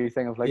had to be a wee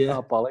thing of like, yeah.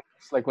 oh, bollocks.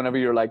 Like, whenever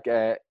you're like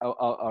a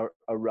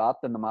rat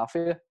in the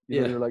mafia,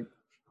 you're like,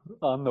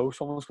 oh no,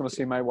 someone's going to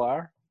see my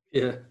wire.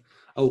 Yeah.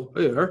 Oh,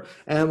 here.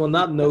 On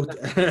that note,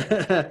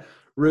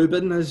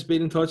 Ruben has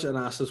been in touch and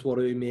asked us what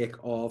do we make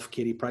of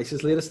Katie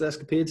Price's latest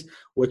escapades,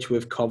 which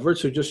we've covered.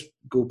 So just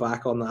go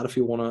back on that if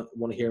you want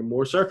to hear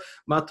more, sir.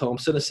 Matt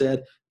Thompson has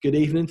said, good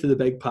evening to the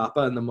Big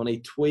Papa and the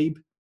Money Tweeb.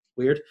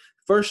 Weird.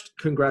 First,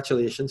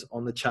 congratulations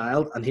on the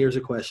child. And here's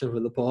a question for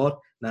the pod.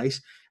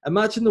 Nice.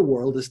 Imagine the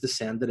world is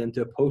descended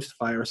into a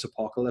post-virus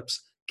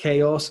apocalypse,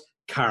 chaos,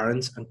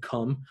 Karens, and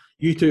cum.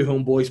 You two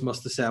homeboys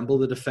must assemble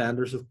the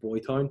defenders of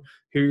Boytown.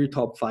 Who are your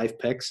top 5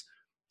 picks?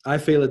 I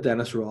feel a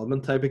Dennis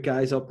Rodman type of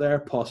guys up there,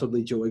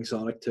 possibly Joe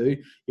Exotic too.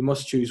 You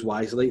must choose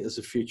wisely as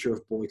the future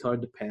of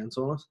Boytown depends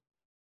on it.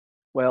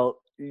 Well,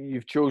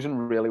 you've chosen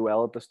really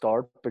well at the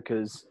start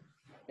because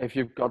if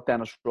you've got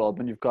Dennis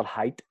Rodman, you've got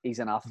height. He's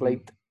an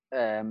athlete.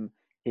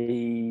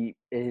 He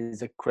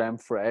is a creme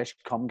fraiche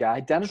cum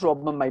guy. Dennis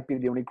Rodman might be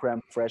the only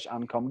creme fraiche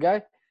and cum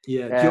guy.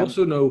 Yeah. Do you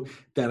also know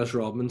Dennis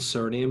Rodman's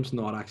surname's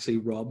not actually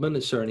Rodman?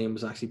 His surname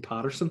was actually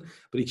Patterson,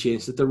 but he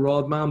changed it to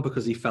Rodman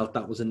because he felt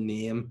that was a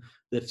name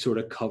that sort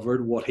of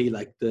covered what he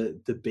liked to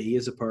be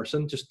as a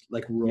person, just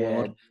like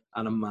Rod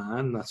and a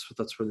man.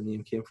 That's where the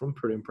name came from.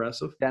 Pretty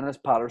impressive. Dennis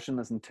Patterson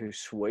isn't too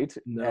sweet.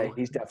 No.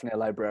 He's definitely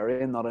a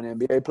librarian, not an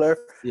NBA player.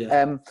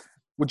 Yeah.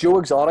 With Joe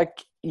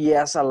Exotic,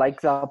 yes, I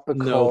like that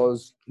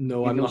because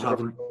no, I'm not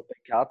having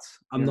big cats.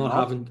 I'm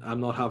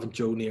not having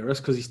Joe near us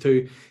because he's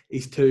too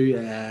he's too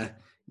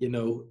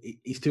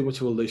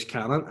much of a loose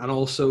cannon, and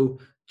also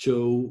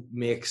Joe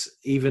makes,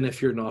 even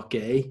if you're not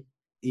gay,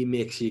 he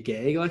makes you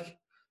gay. Like,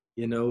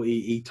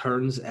 he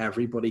turns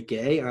everybody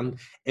gay, and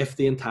if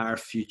the entire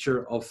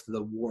future of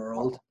the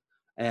world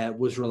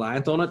was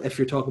reliant on it, if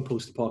you're talking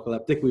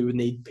post-apocalyptic, we would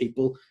need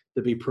people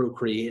to be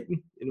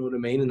procreating, you know what I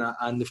mean?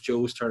 And if Joe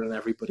was turning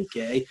everybody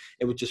gay,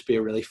 it would just be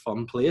a really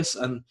fun place,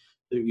 and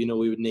we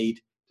would need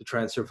to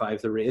try and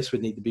survive the race,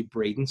 we'd need to be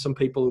breeding some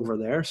people over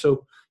there.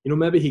 So,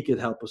 maybe he could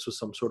help us with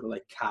some sort of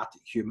like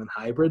cat-human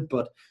hybrid,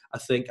 but I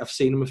think I've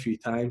seen him a few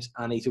times,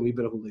 and he's a wee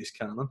bit of a loose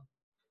cannon.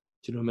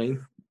 Do you know what I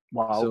mean?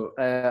 Wow.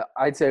 So,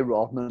 I'd say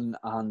Rodman,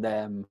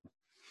 and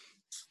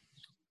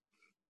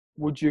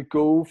would you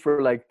go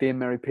for like Dame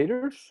Mary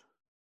Peters?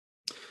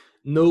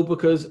 No,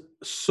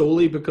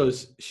 solely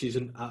because she's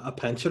a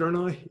pensioner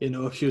now.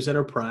 If she was in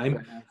her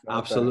prime,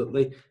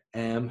 absolutely.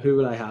 Who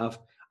would I have?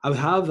 I would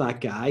have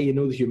that guy,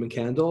 the human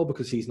Ken doll,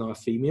 because he's now a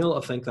female.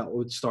 I think that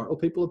would startle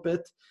people a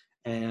bit.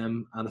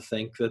 And I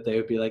think that they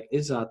would be like,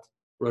 is that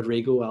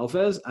Rodrigo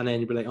Alves? And then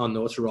you'd be like, oh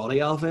no, it's Roddy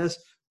Alves.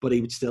 But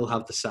he would still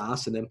have the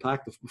sass and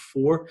impact of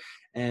before.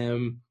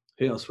 Who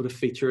else would have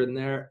featured in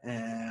there?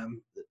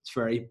 It's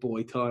very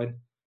Boytown.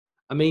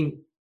 I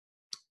mean,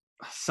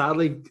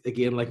 sadly,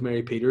 again, like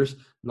Mary Peters,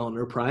 not in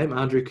her prime.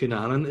 Andrew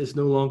Cunanan is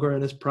no longer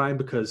in his prime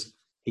because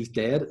he's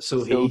dead.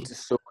 So dead.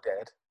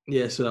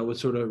 Yeah, so that would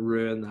sort of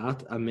ruin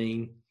that. I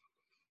mean,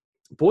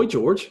 Boy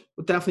George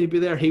would definitely be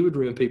there. He would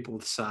ruin people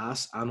with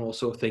sass, and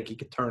also I think he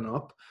could turn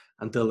up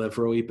and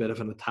deliver a wee bit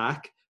of an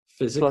attack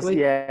physically.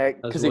 Plus,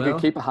 because he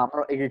could keep a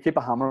hammer. He could keep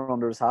a hammer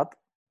under his hat.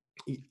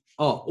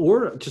 Oh,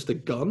 or just a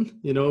gun,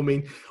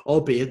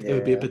 albeit it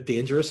would be a bit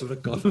dangerous if a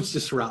gun was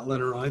just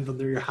rattling around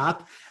under your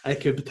hat.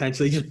 It could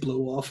potentially just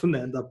blow off and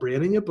end up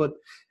braining you. But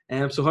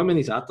so how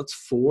many is that? That's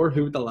 4.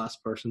 Who would the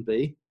last person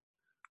be?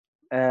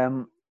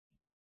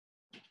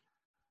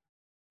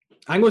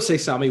 I'm going to say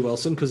Sammy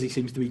Wilson because he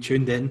seems to be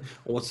tuned in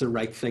on what's the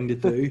right thing to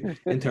do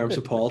in terms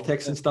of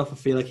politics and stuff. I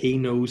feel like he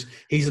knows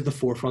he's at the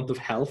forefront of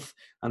health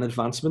and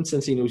advancement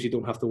since he knows you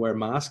don't have to wear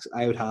masks.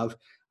 I would have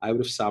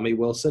Sammy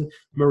Wilson.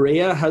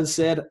 Maria has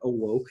said, oh,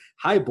 whoa.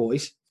 Hi,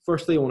 boys.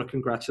 Firstly, I want to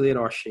congratulate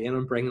our Shane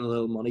on bringing a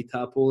little money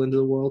tadpole into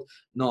the world.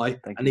 Now, I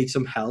need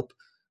some help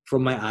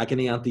from my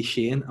agony Auntie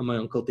Shane and my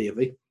Uncle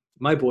Davy.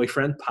 My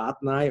boyfriend, Pat,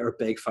 and I are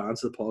big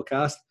fans of the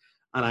podcast,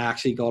 and I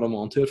actually got him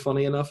onto it,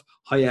 funny enough.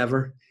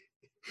 However,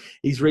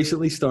 he's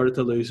recently started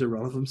to lose a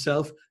run of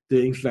himself,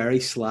 doing very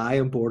sly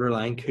and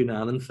borderline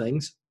Cunanan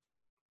things.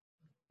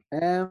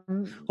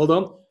 Hold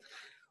on.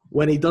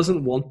 When he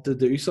doesn't want to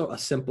do a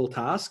simple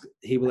task,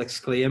 he will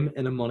exclaim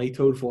in a money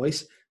toad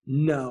voice,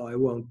 "No, I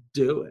won't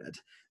do it,"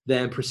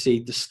 then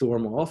proceed to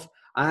storm off.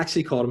 I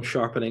actually caught him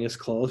sharpening his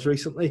claws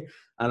recently,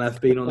 and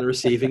I've been on the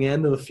receiving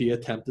end of a few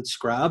attempted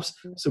scrabs.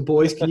 So,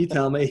 boys, can you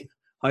tell me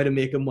how to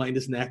make him wind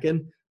his neck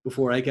in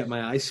before I get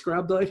my eyes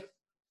scrabbed out?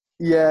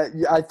 Yeah,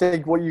 I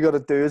think what you got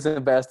to do is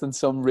invest in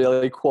some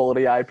really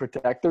quality eye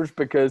protectors,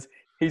 because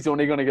he's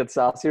only going to get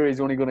sassier. He's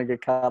only going to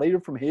get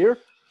cattier from here.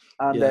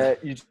 And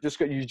you just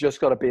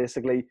got to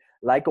basically,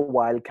 like a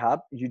wild cat,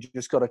 you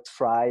just got to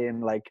try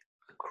and like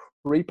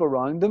creep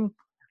around him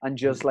and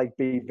just like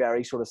be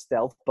very sort of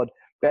stealth. But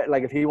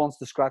like if he wants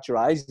to scratch your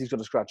eyes, he's going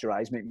to scratch your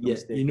eyes. Make no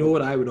mistake. You know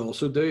what I would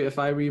also do if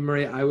I were you,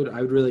 Murray? I would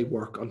really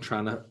work on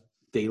trying to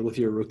deal with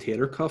your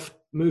rotator cuff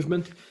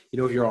movement. You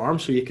know, of your arm,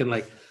 so you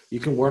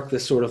can work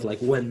this sort of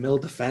like windmill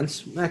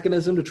defense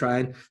mechanism to try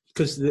and,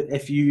 because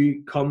if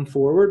you come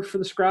forward for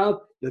the scrab,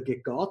 you'll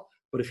get got.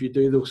 But if you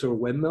do the sort of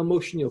windmill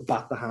motion, you'll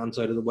bat the hands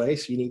out of the way.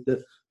 So you need to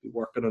be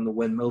working on the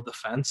windmill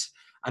defense.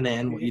 And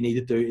then what you need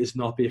to do is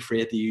not be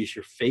afraid to use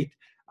your feet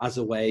as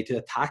a way to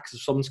attack. So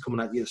if someone's coming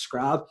at you to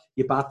scrab,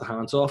 you bat the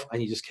hands off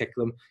and you just kick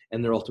them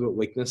in their ultimate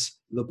weakness,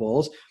 the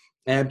balls.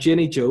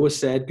 Jenny Joe has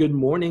said, "Good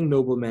morning,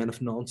 noble men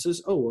of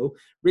nonsense.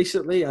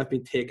 Recently I've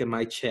been taking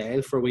my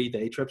child for wee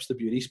day trips to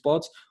beauty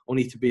spots,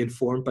 only to be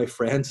informed by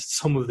friends that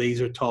some of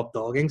these are top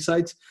dogging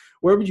sites.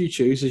 Where would you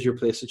choose as your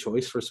place of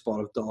choice for a spot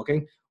of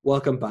dogging?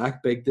 Welcome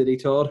back, Big Diddy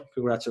Todd.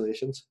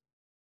 Congratulations."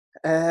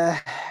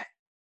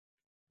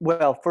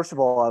 Well, first of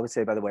all, I would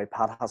say, by the way,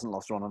 Pat hasn't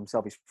lost a run of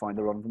himself. He's found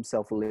a run of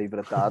himself. We'll leave it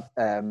at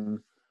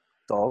that.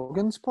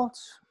 Dogging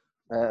spots?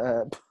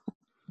 I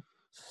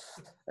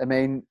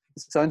mean,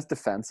 it sounds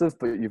defensive,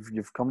 but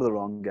you've come to the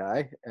wrong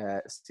guy.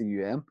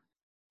 CUM.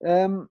 I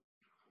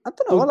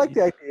don't know. I like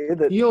the idea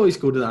that you always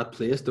go to that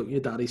place, don't you?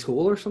 Daddy's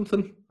Hole or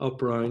something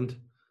up round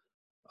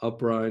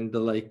the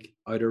like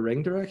outer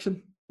ring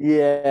direction.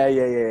 Yeah.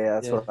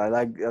 That's what I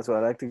like. That's what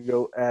I like to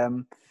go.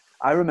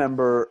 I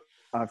remember,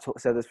 I've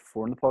said this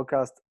before in the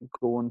podcast,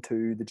 going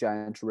to the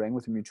Giants Ring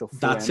with a mutual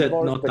friend. That's it,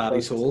 not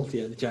Daddy's Hole.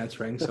 Yeah, the Giants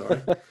Ring.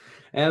 Sorry.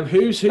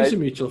 Who's a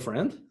mutual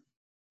friend?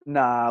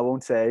 Nah, I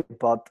won't say.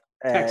 But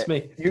text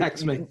me.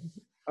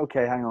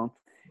 Okay, hang on.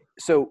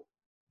 So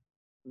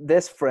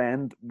this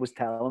friend was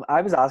telling.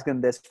 I was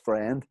asking this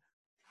friend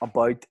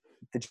about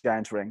the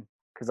Giants Ring,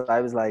 because I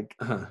was like,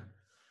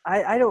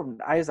 I don't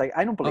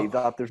believe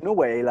that. There's no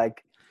way.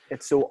 Like,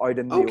 it's so out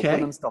in the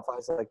open and stuff. I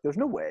was like, there's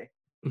no way.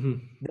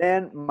 Mm-hmm.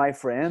 Then my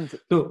friend.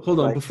 No,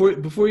 hold on.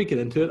 Before you get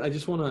into it, I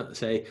just want to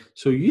say.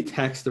 So you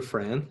text a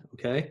friend,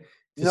 okay?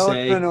 No.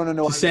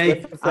 To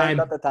say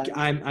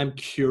I'm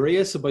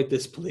curious about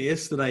this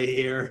place that I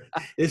hear,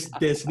 this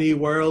Disney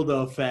world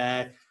of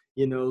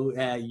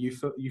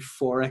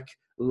euphoric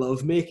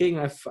lovemaking.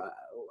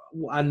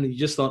 And you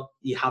just thought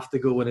you have to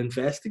go and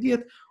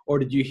investigate, or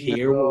did you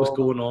hear what was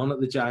going on at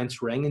the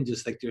Giants Ring and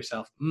just think to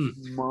yourself,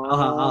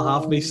 I'll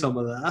have me some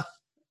of that?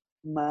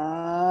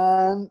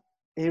 Man,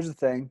 here's the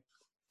thing.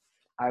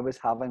 I was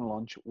having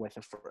lunch with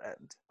a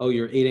friend. Oh,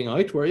 you're eating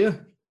out, were you?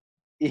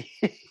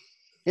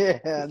 Yeah.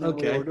 And then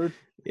we ordered.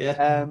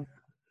 Yeah.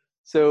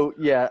 So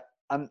yeah,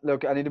 and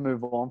look, I need to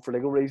move on for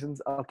legal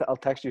reasons. I'll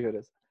text you who it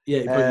is.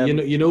 Yeah, but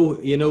you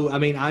know. I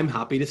mean, I'm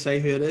happy to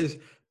say who it is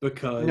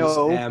because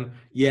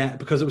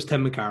because it was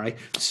Tim McCarry.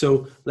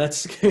 So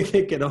let's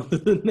get on to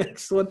the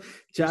next one.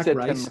 Jack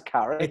Rice. Tim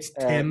McCarry? It's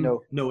Tim.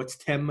 No, it's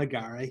Tim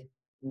McGarry.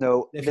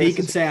 No, if he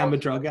can say I'm a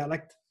drug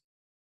addict,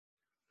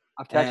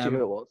 I'll text you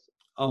who it was.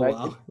 Oh right?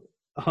 wow.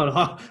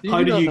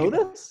 How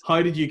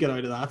did you get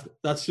out of that?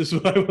 That's just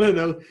what I want to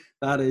know.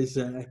 That is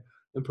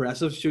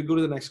impressive. Should we go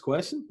to the next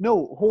question?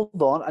 No,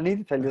 hold on. I need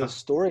to tell you the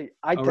story.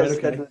 I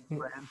said to a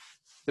friend,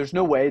 there's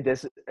no way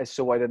this is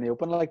so out in the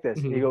open like this.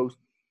 Mm-hmm. He goes,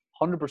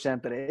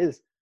 100% it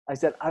is. I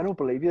said, I don't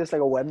believe you. It's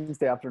like a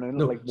Wednesday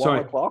afternoon at like 1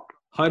 o'clock.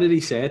 How did he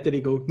say it? Did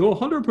he go, no,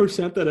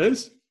 100% it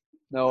is?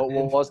 No,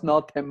 it was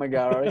not Tim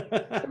McGarry.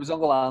 It was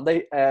Uncle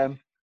Andy.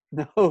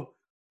 No,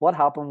 what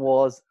happened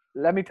was,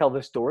 let me tell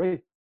this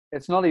story.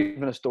 It's not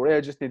even a story.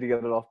 I just need to get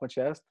it off my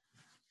chest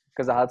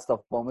because I had stuff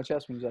on my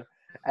chest when you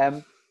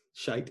said.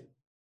 Shite.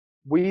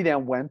 We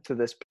then went to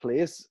this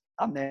place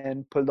and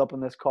then pulled up in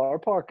this car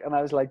park, and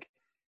I was like,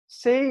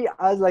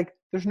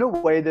 there's no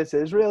way this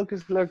is real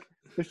because look,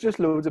 there's just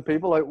loads of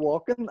people out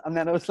walking. And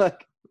then I was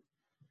like,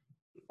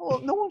 well,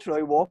 no one's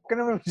really walking.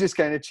 Everyone's just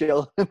kind of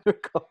chilling in their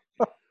car.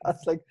 I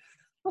was like,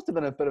 must have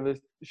been a bit of a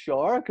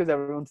shower because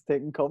everyone's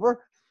taking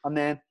cover. And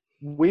then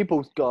we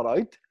both got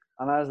out,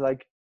 and I was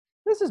like,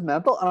 this is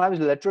mental. And I was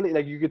literally,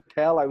 like, you could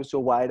tell I was so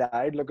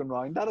wide-eyed looking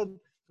around at it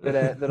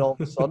that all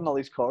of a sudden all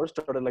these cars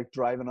started, like,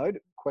 driving out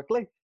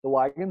quickly. the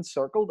wagon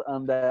circled,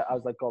 and I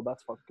was like, God,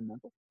 that's fucking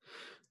mental.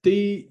 Do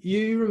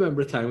you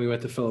remember a time we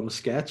went to film a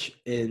sketch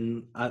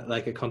at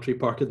like a country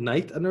park at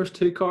night, and there was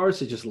 2 cars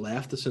that just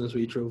left as soon as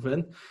we drove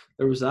in?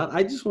 There was that.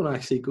 I just want to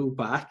actually go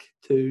back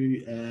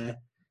to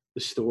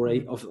the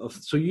story of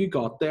so you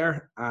got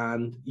there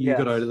and you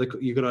got out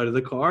of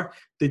the car.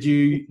 Did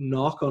you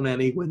knock on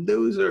any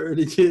windows, or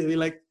did you be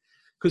like?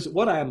 Because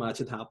what I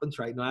imagine happens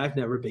right now, I've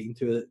never been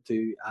to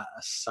a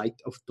site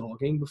of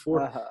dogging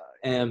before.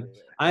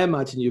 I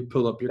imagine you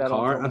pull up your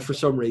car, and for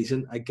some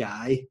reason, a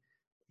guy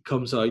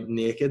comes out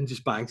naked and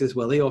just bangs his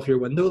willy off your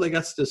window. Like,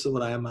 that's just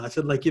what I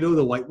imagine. Like, you know,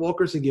 the White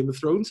Walkers in Game of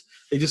Thrones,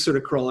 they just sort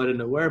of crawl out of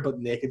nowhere, but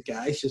naked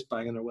guys just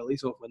banging their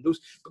willies off windows.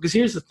 Because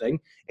here's the thing,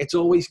 it's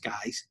always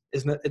guys,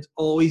 isn't it? It's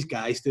always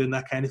guys doing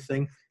that kind of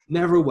thing.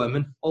 Never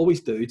women,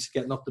 always dudes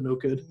getting up to no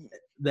good.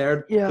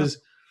 Because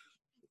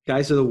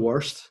guys are the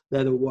worst.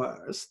 They're the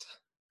worst.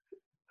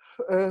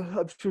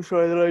 I'm so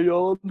sorry that I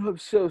yawned. I'm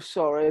so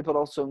sorry, but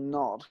also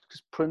not.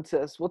 Because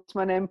Princess, what's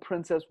my name?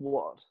 Princess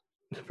what?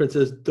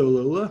 Princess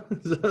Dolola.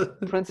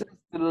 Princess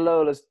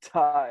Lola's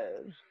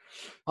tired.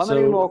 How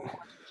many more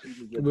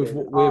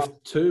questions?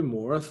 We've 2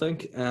 more, I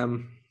think.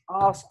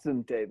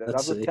 Austin, David. I've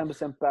got see.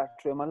 10%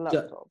 battery on my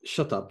laptop.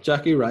 Shut up.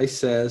 Jackie Rice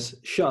says,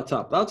 shut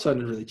up. That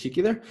sounded really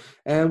cheeky there.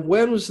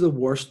 When was the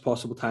worst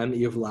possible time that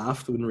you've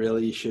laughed when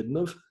really you shouldn't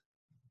have?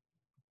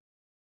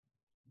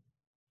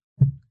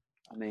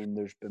 I mean,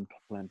 there's been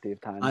plenty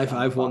of times.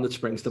 I've one that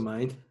springs to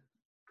mind.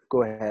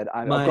 Go ahead.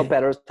 I've got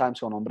better as time's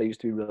gone on, but I used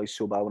to be really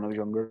so bad when I was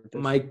younger.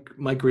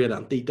 My great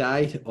auntie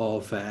died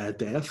of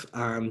death,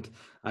 and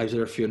I was at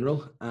her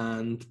funeral,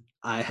 and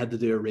I had to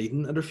do a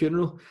reading at her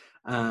funeral,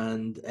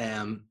 and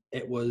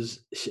it was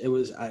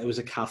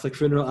a Catholic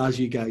funeral. As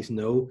you guys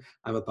know,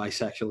 I'm a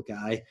bisexual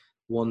guy.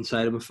 One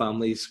side of my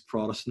family's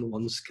Protestant,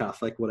 one's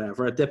Catholic,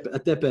 whatever. I dip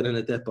in and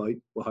I dip out,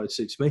 well, how it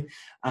suits me.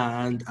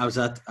 And I was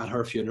at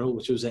her funeral,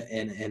 which was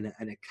in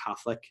a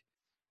Catholic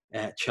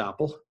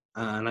chapel,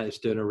 and I was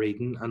doing a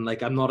reading. And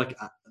like, I'm not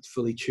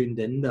fully tuned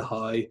in to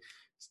how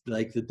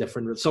like the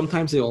different.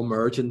 Sometimes they all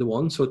merge into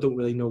one, so I don't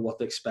really know what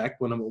to expect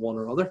when I'm at one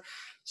or other.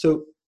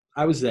 So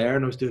I was there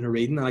and I was doing a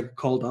reading, and I got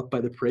called up by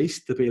the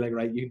priest to be like,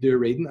 right, you can do a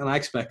reading, and I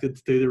expected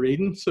to do the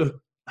reading, so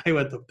I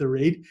went up to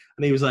read,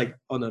 and he was like,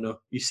 oh, no,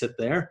 you sit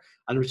there.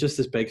 And there was just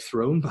this big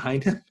throne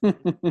behind him.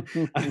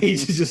 And he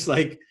just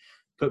like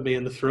put me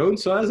in the throne.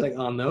 So I was like,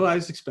 oh no, I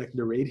was expecting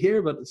to read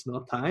here, but it's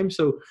not time.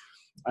 So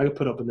I got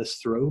put up in this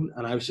throne,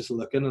 and I was just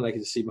looking, and I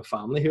could see my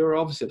family who were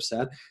obviously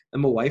upset.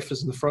 And my wife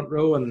was in the front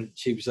row, and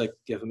she was like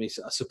giving me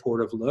a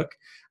supportive look.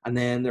 And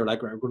then they were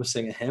like, right, we're going to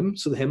sing a hymn.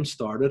 So the hymn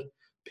started.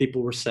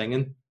 People were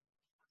singing.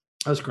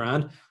 That was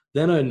grand.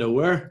 Then out of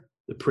nowhere,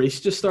 the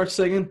priest just starts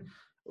singing,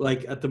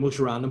 like at the most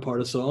random part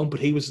of the song, but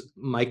he was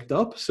mic'd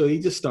up, so he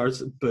just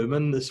starts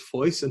booming this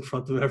voice in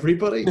front of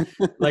everybody.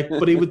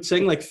 But he would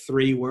sing like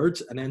 3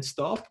 words and then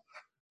stop,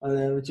 and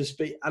then it would just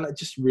be, and it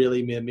just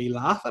really made me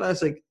laugh. And I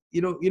was like,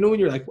 you know when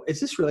you're like, is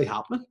this really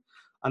happening?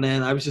 And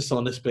then I was just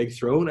on this big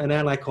throne, and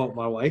then I caught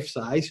my wife's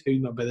eyes, who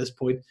by this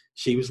point,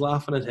 she was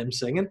laughing at him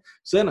singing.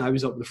 So then I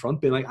was up in the front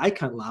being like, I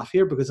can't laugh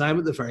here because I'm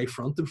at the very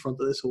front, in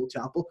front of this whole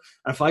chapel,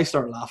 and if I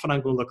start laughing,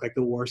 I'm going to look like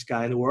the worst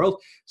guy in the world.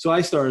 So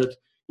I started.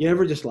 You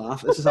never just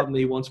laugh. This has happened to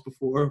me once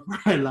before, where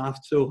I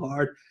laughed so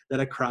hard that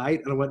I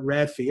cried, and I went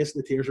red-faced,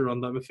 and the tears were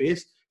running down my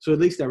face. So at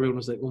least everyone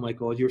was like, oh my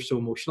God, you're so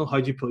emotional.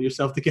 How'd you pull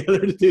yourself together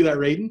to do that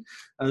reading?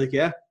 I was like,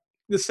 yeah.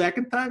 The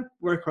second time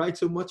where I cried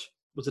so much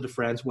was at a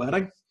friend's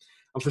wedding.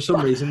 And for some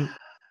reason,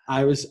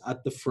 I was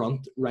at the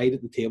front, right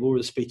at the table where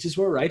the speeches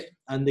were, right?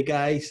 And the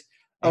guys...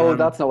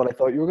 that's not what I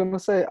thought you were going to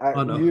say.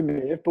 No. You and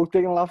me have both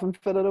taken a laughing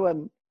fit at a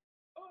wedding.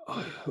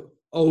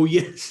 Oh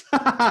yes,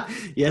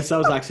 yes. That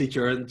was actually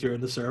during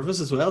the service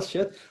as well.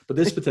 Shit, but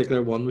this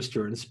particular one was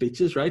during the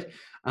speeches, right?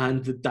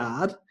 And the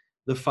dad,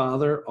 the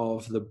father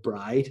of the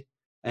bride,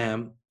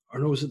 it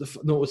was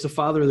the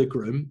father of the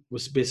groom.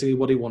 Was basically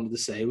what he wanted to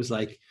say was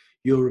like,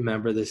 you'll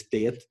remember this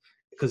date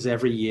because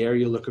every year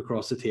you look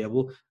across the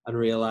table and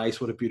realize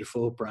what a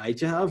beautiful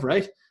bride you have,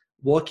 right?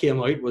 What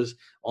came out was,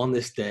 on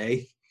this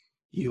day,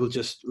 you will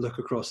just look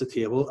across the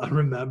table and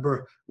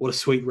remember what a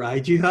sweet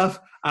ride you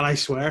have. And I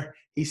swear,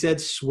 he said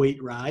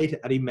sweet ride,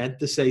 and he meant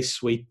to say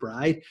sweet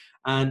bride.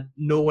 And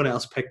no one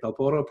else picked up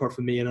on it apart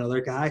from me and another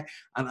guy.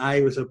 And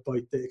I was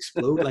about to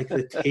explode. Like,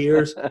 the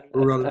tears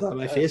were running down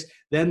my face.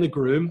 Then the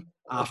groom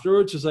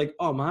afterwards was like,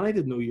 oh man, I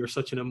didn't know you were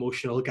such an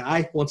emotional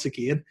guy. Once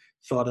again,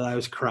 thought that I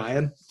was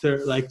crying,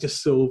 like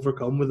just so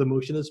overcome with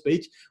emotion in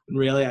speech. When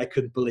really I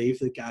couldn't believe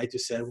the guy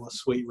just said, what a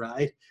sweet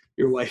ride.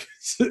 Your wife,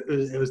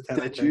 it was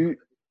terrible.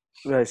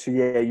 Right, so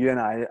yeah, you and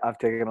I've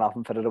taken a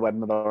laughing fit at a wedding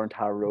with our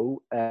entire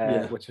row,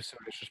 which was so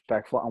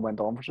disrespectful and went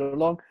on for so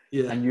long.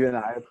 Yeah. And you and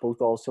I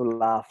both also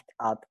laughed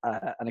at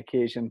an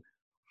occasion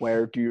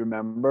where, do you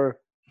remember,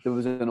 there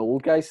was an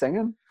old guy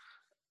singing?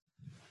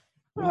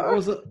 What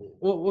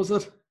was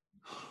it?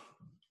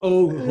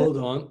 Oh, hold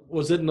on.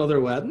 Was it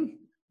another wedding?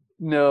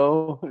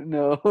 No.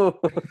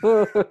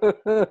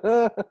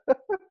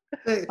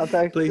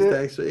 Please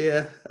text me.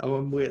 Yeah,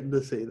 I'm waiting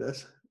to see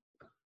this.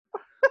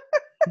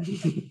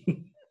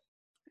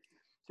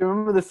 you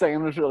remember the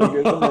singing was really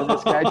good? And then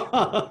this guy,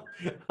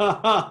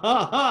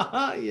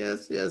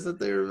 yes, I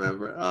do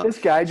remember. this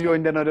guy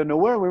joined in out of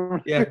nowhere. We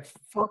were Yeah. like, "The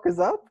fuck is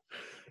that?"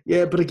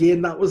 Yeah, but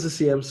again, that was the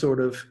same sort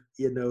of,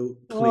 place.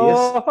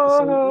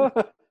 Oh.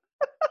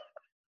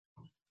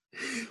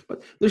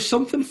 But there's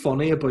something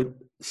funny about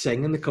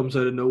singing that comes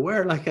out of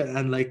nowhere,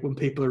 and when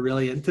people are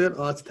really into it.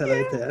 Oh, it's 10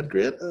 out of 10.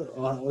 Great.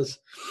 Oh, that was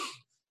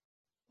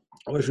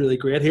really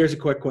great. Here's a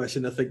quick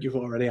question I think you've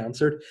already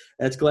answered.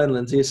 It's Glenn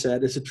Lindsay has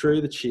said, is it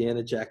true that Shane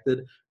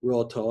ejected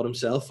Rod Todd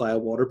himself via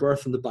water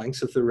birth on the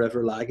banks of the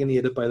River Lagan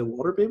aided by the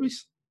water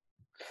babies?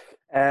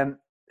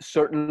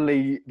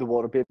 Certainly the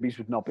water babies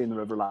would not be in the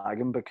River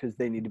Lagan because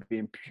they need to be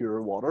in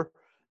pure water.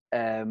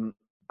 And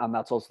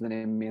that's also the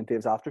name Main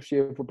Dave's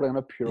aftershave. We're bringing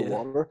up pure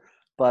water.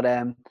 But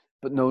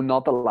no,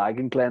 not the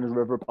Lagan. Glen is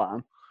River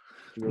Ban.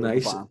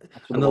 Nice.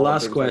 And the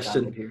last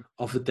question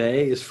of the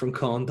day is from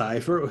Con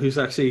Diver, who's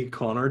actually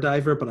Connor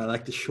Diver, but I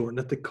like to shorten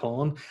it to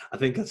Con. I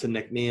think that's a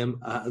nickname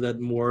that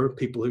more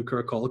people who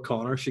are called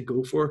Connor should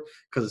go for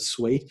because it's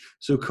sweet.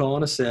 So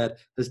Con has said,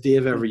 has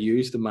Dave ever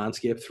used the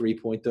Manscaped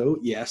 3.0?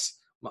 Yes.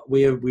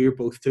 We are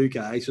both two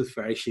guys with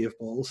very shaved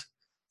balls.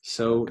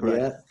 So,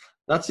 yeah,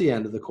 that's the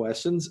end of the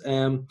questions.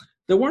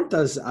 They weren't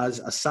as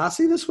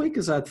sassy this week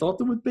as I thought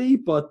they would be,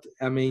 but,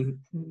 I mean,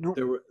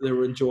 they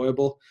were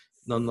enjoyable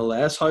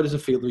nonetheless. How does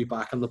it feel to be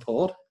back on the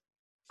pod?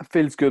 It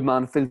feels good,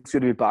 man. It feels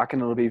good to be back,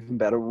 and it'll be even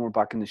better when we're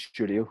back in the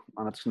studio,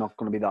 and it's not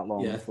going to be that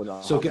long before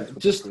that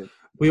happens.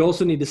 We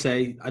also need to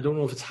say, I don't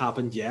know if it's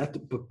happened yet,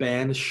 but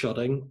Ben is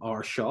shutting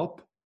our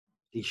shop.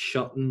 He's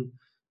shutting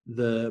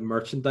the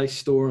merchandise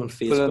store on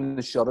Facebook. Putting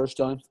the shutters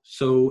down.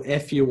 So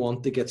if you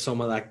want to get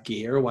some of that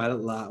gear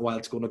while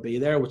it's going to be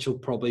there, which will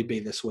probably be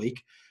this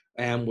week,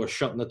 we're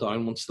shutting it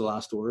down once the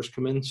last orders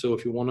come in. So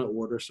if you want to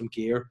order some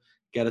gear,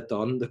 get it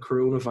done. The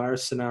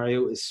coronavirus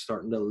scenario is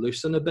starting to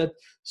loosen a bit,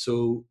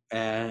 so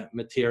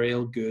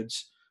material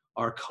goods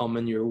are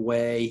coming your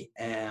way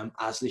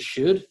as they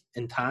should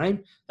in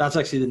time. That's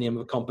actually the name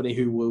of a company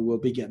who will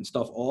be getting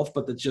stuff off,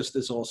 but it just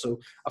is also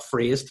a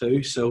phrase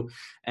too. So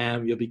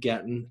you'll be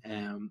getting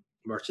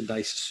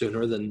merchandise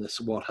sooner than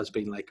what has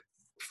been like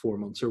 4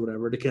 months or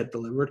whatever to get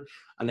delivered,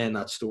 and then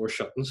that store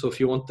shutting. So if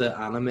you want the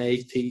anime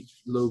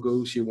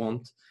logos, you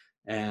want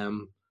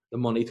the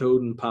Money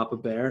Toad and Papa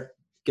Bear,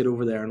 get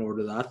over there and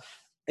order that.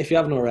 If you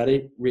haven't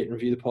already, rate and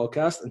review the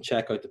podcast and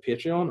check out the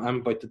Patreon. I'm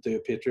about to do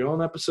a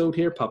Patreon episode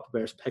here, Papa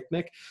Bear's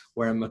Picnic,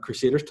 wearing my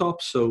Crusaders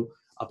top, so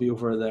I'll be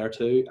over there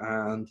too.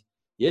 And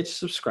yeah, just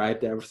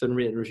subscribe to everything,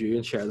 rate and review,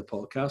 and share the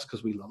podcast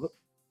because we love it.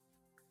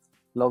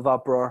 Love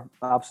that, bro.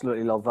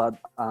 Absolutely love that.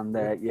 And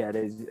yeah,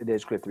 it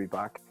is great to be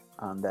back.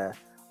 And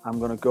I'm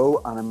going to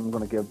go and I'm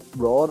going to give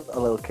Rod a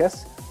little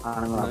kiss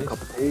and I'm going to have a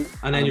cup of tea.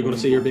 And then you're going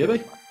to see your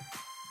baby?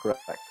 Correct.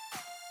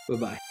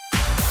 Bye-bye.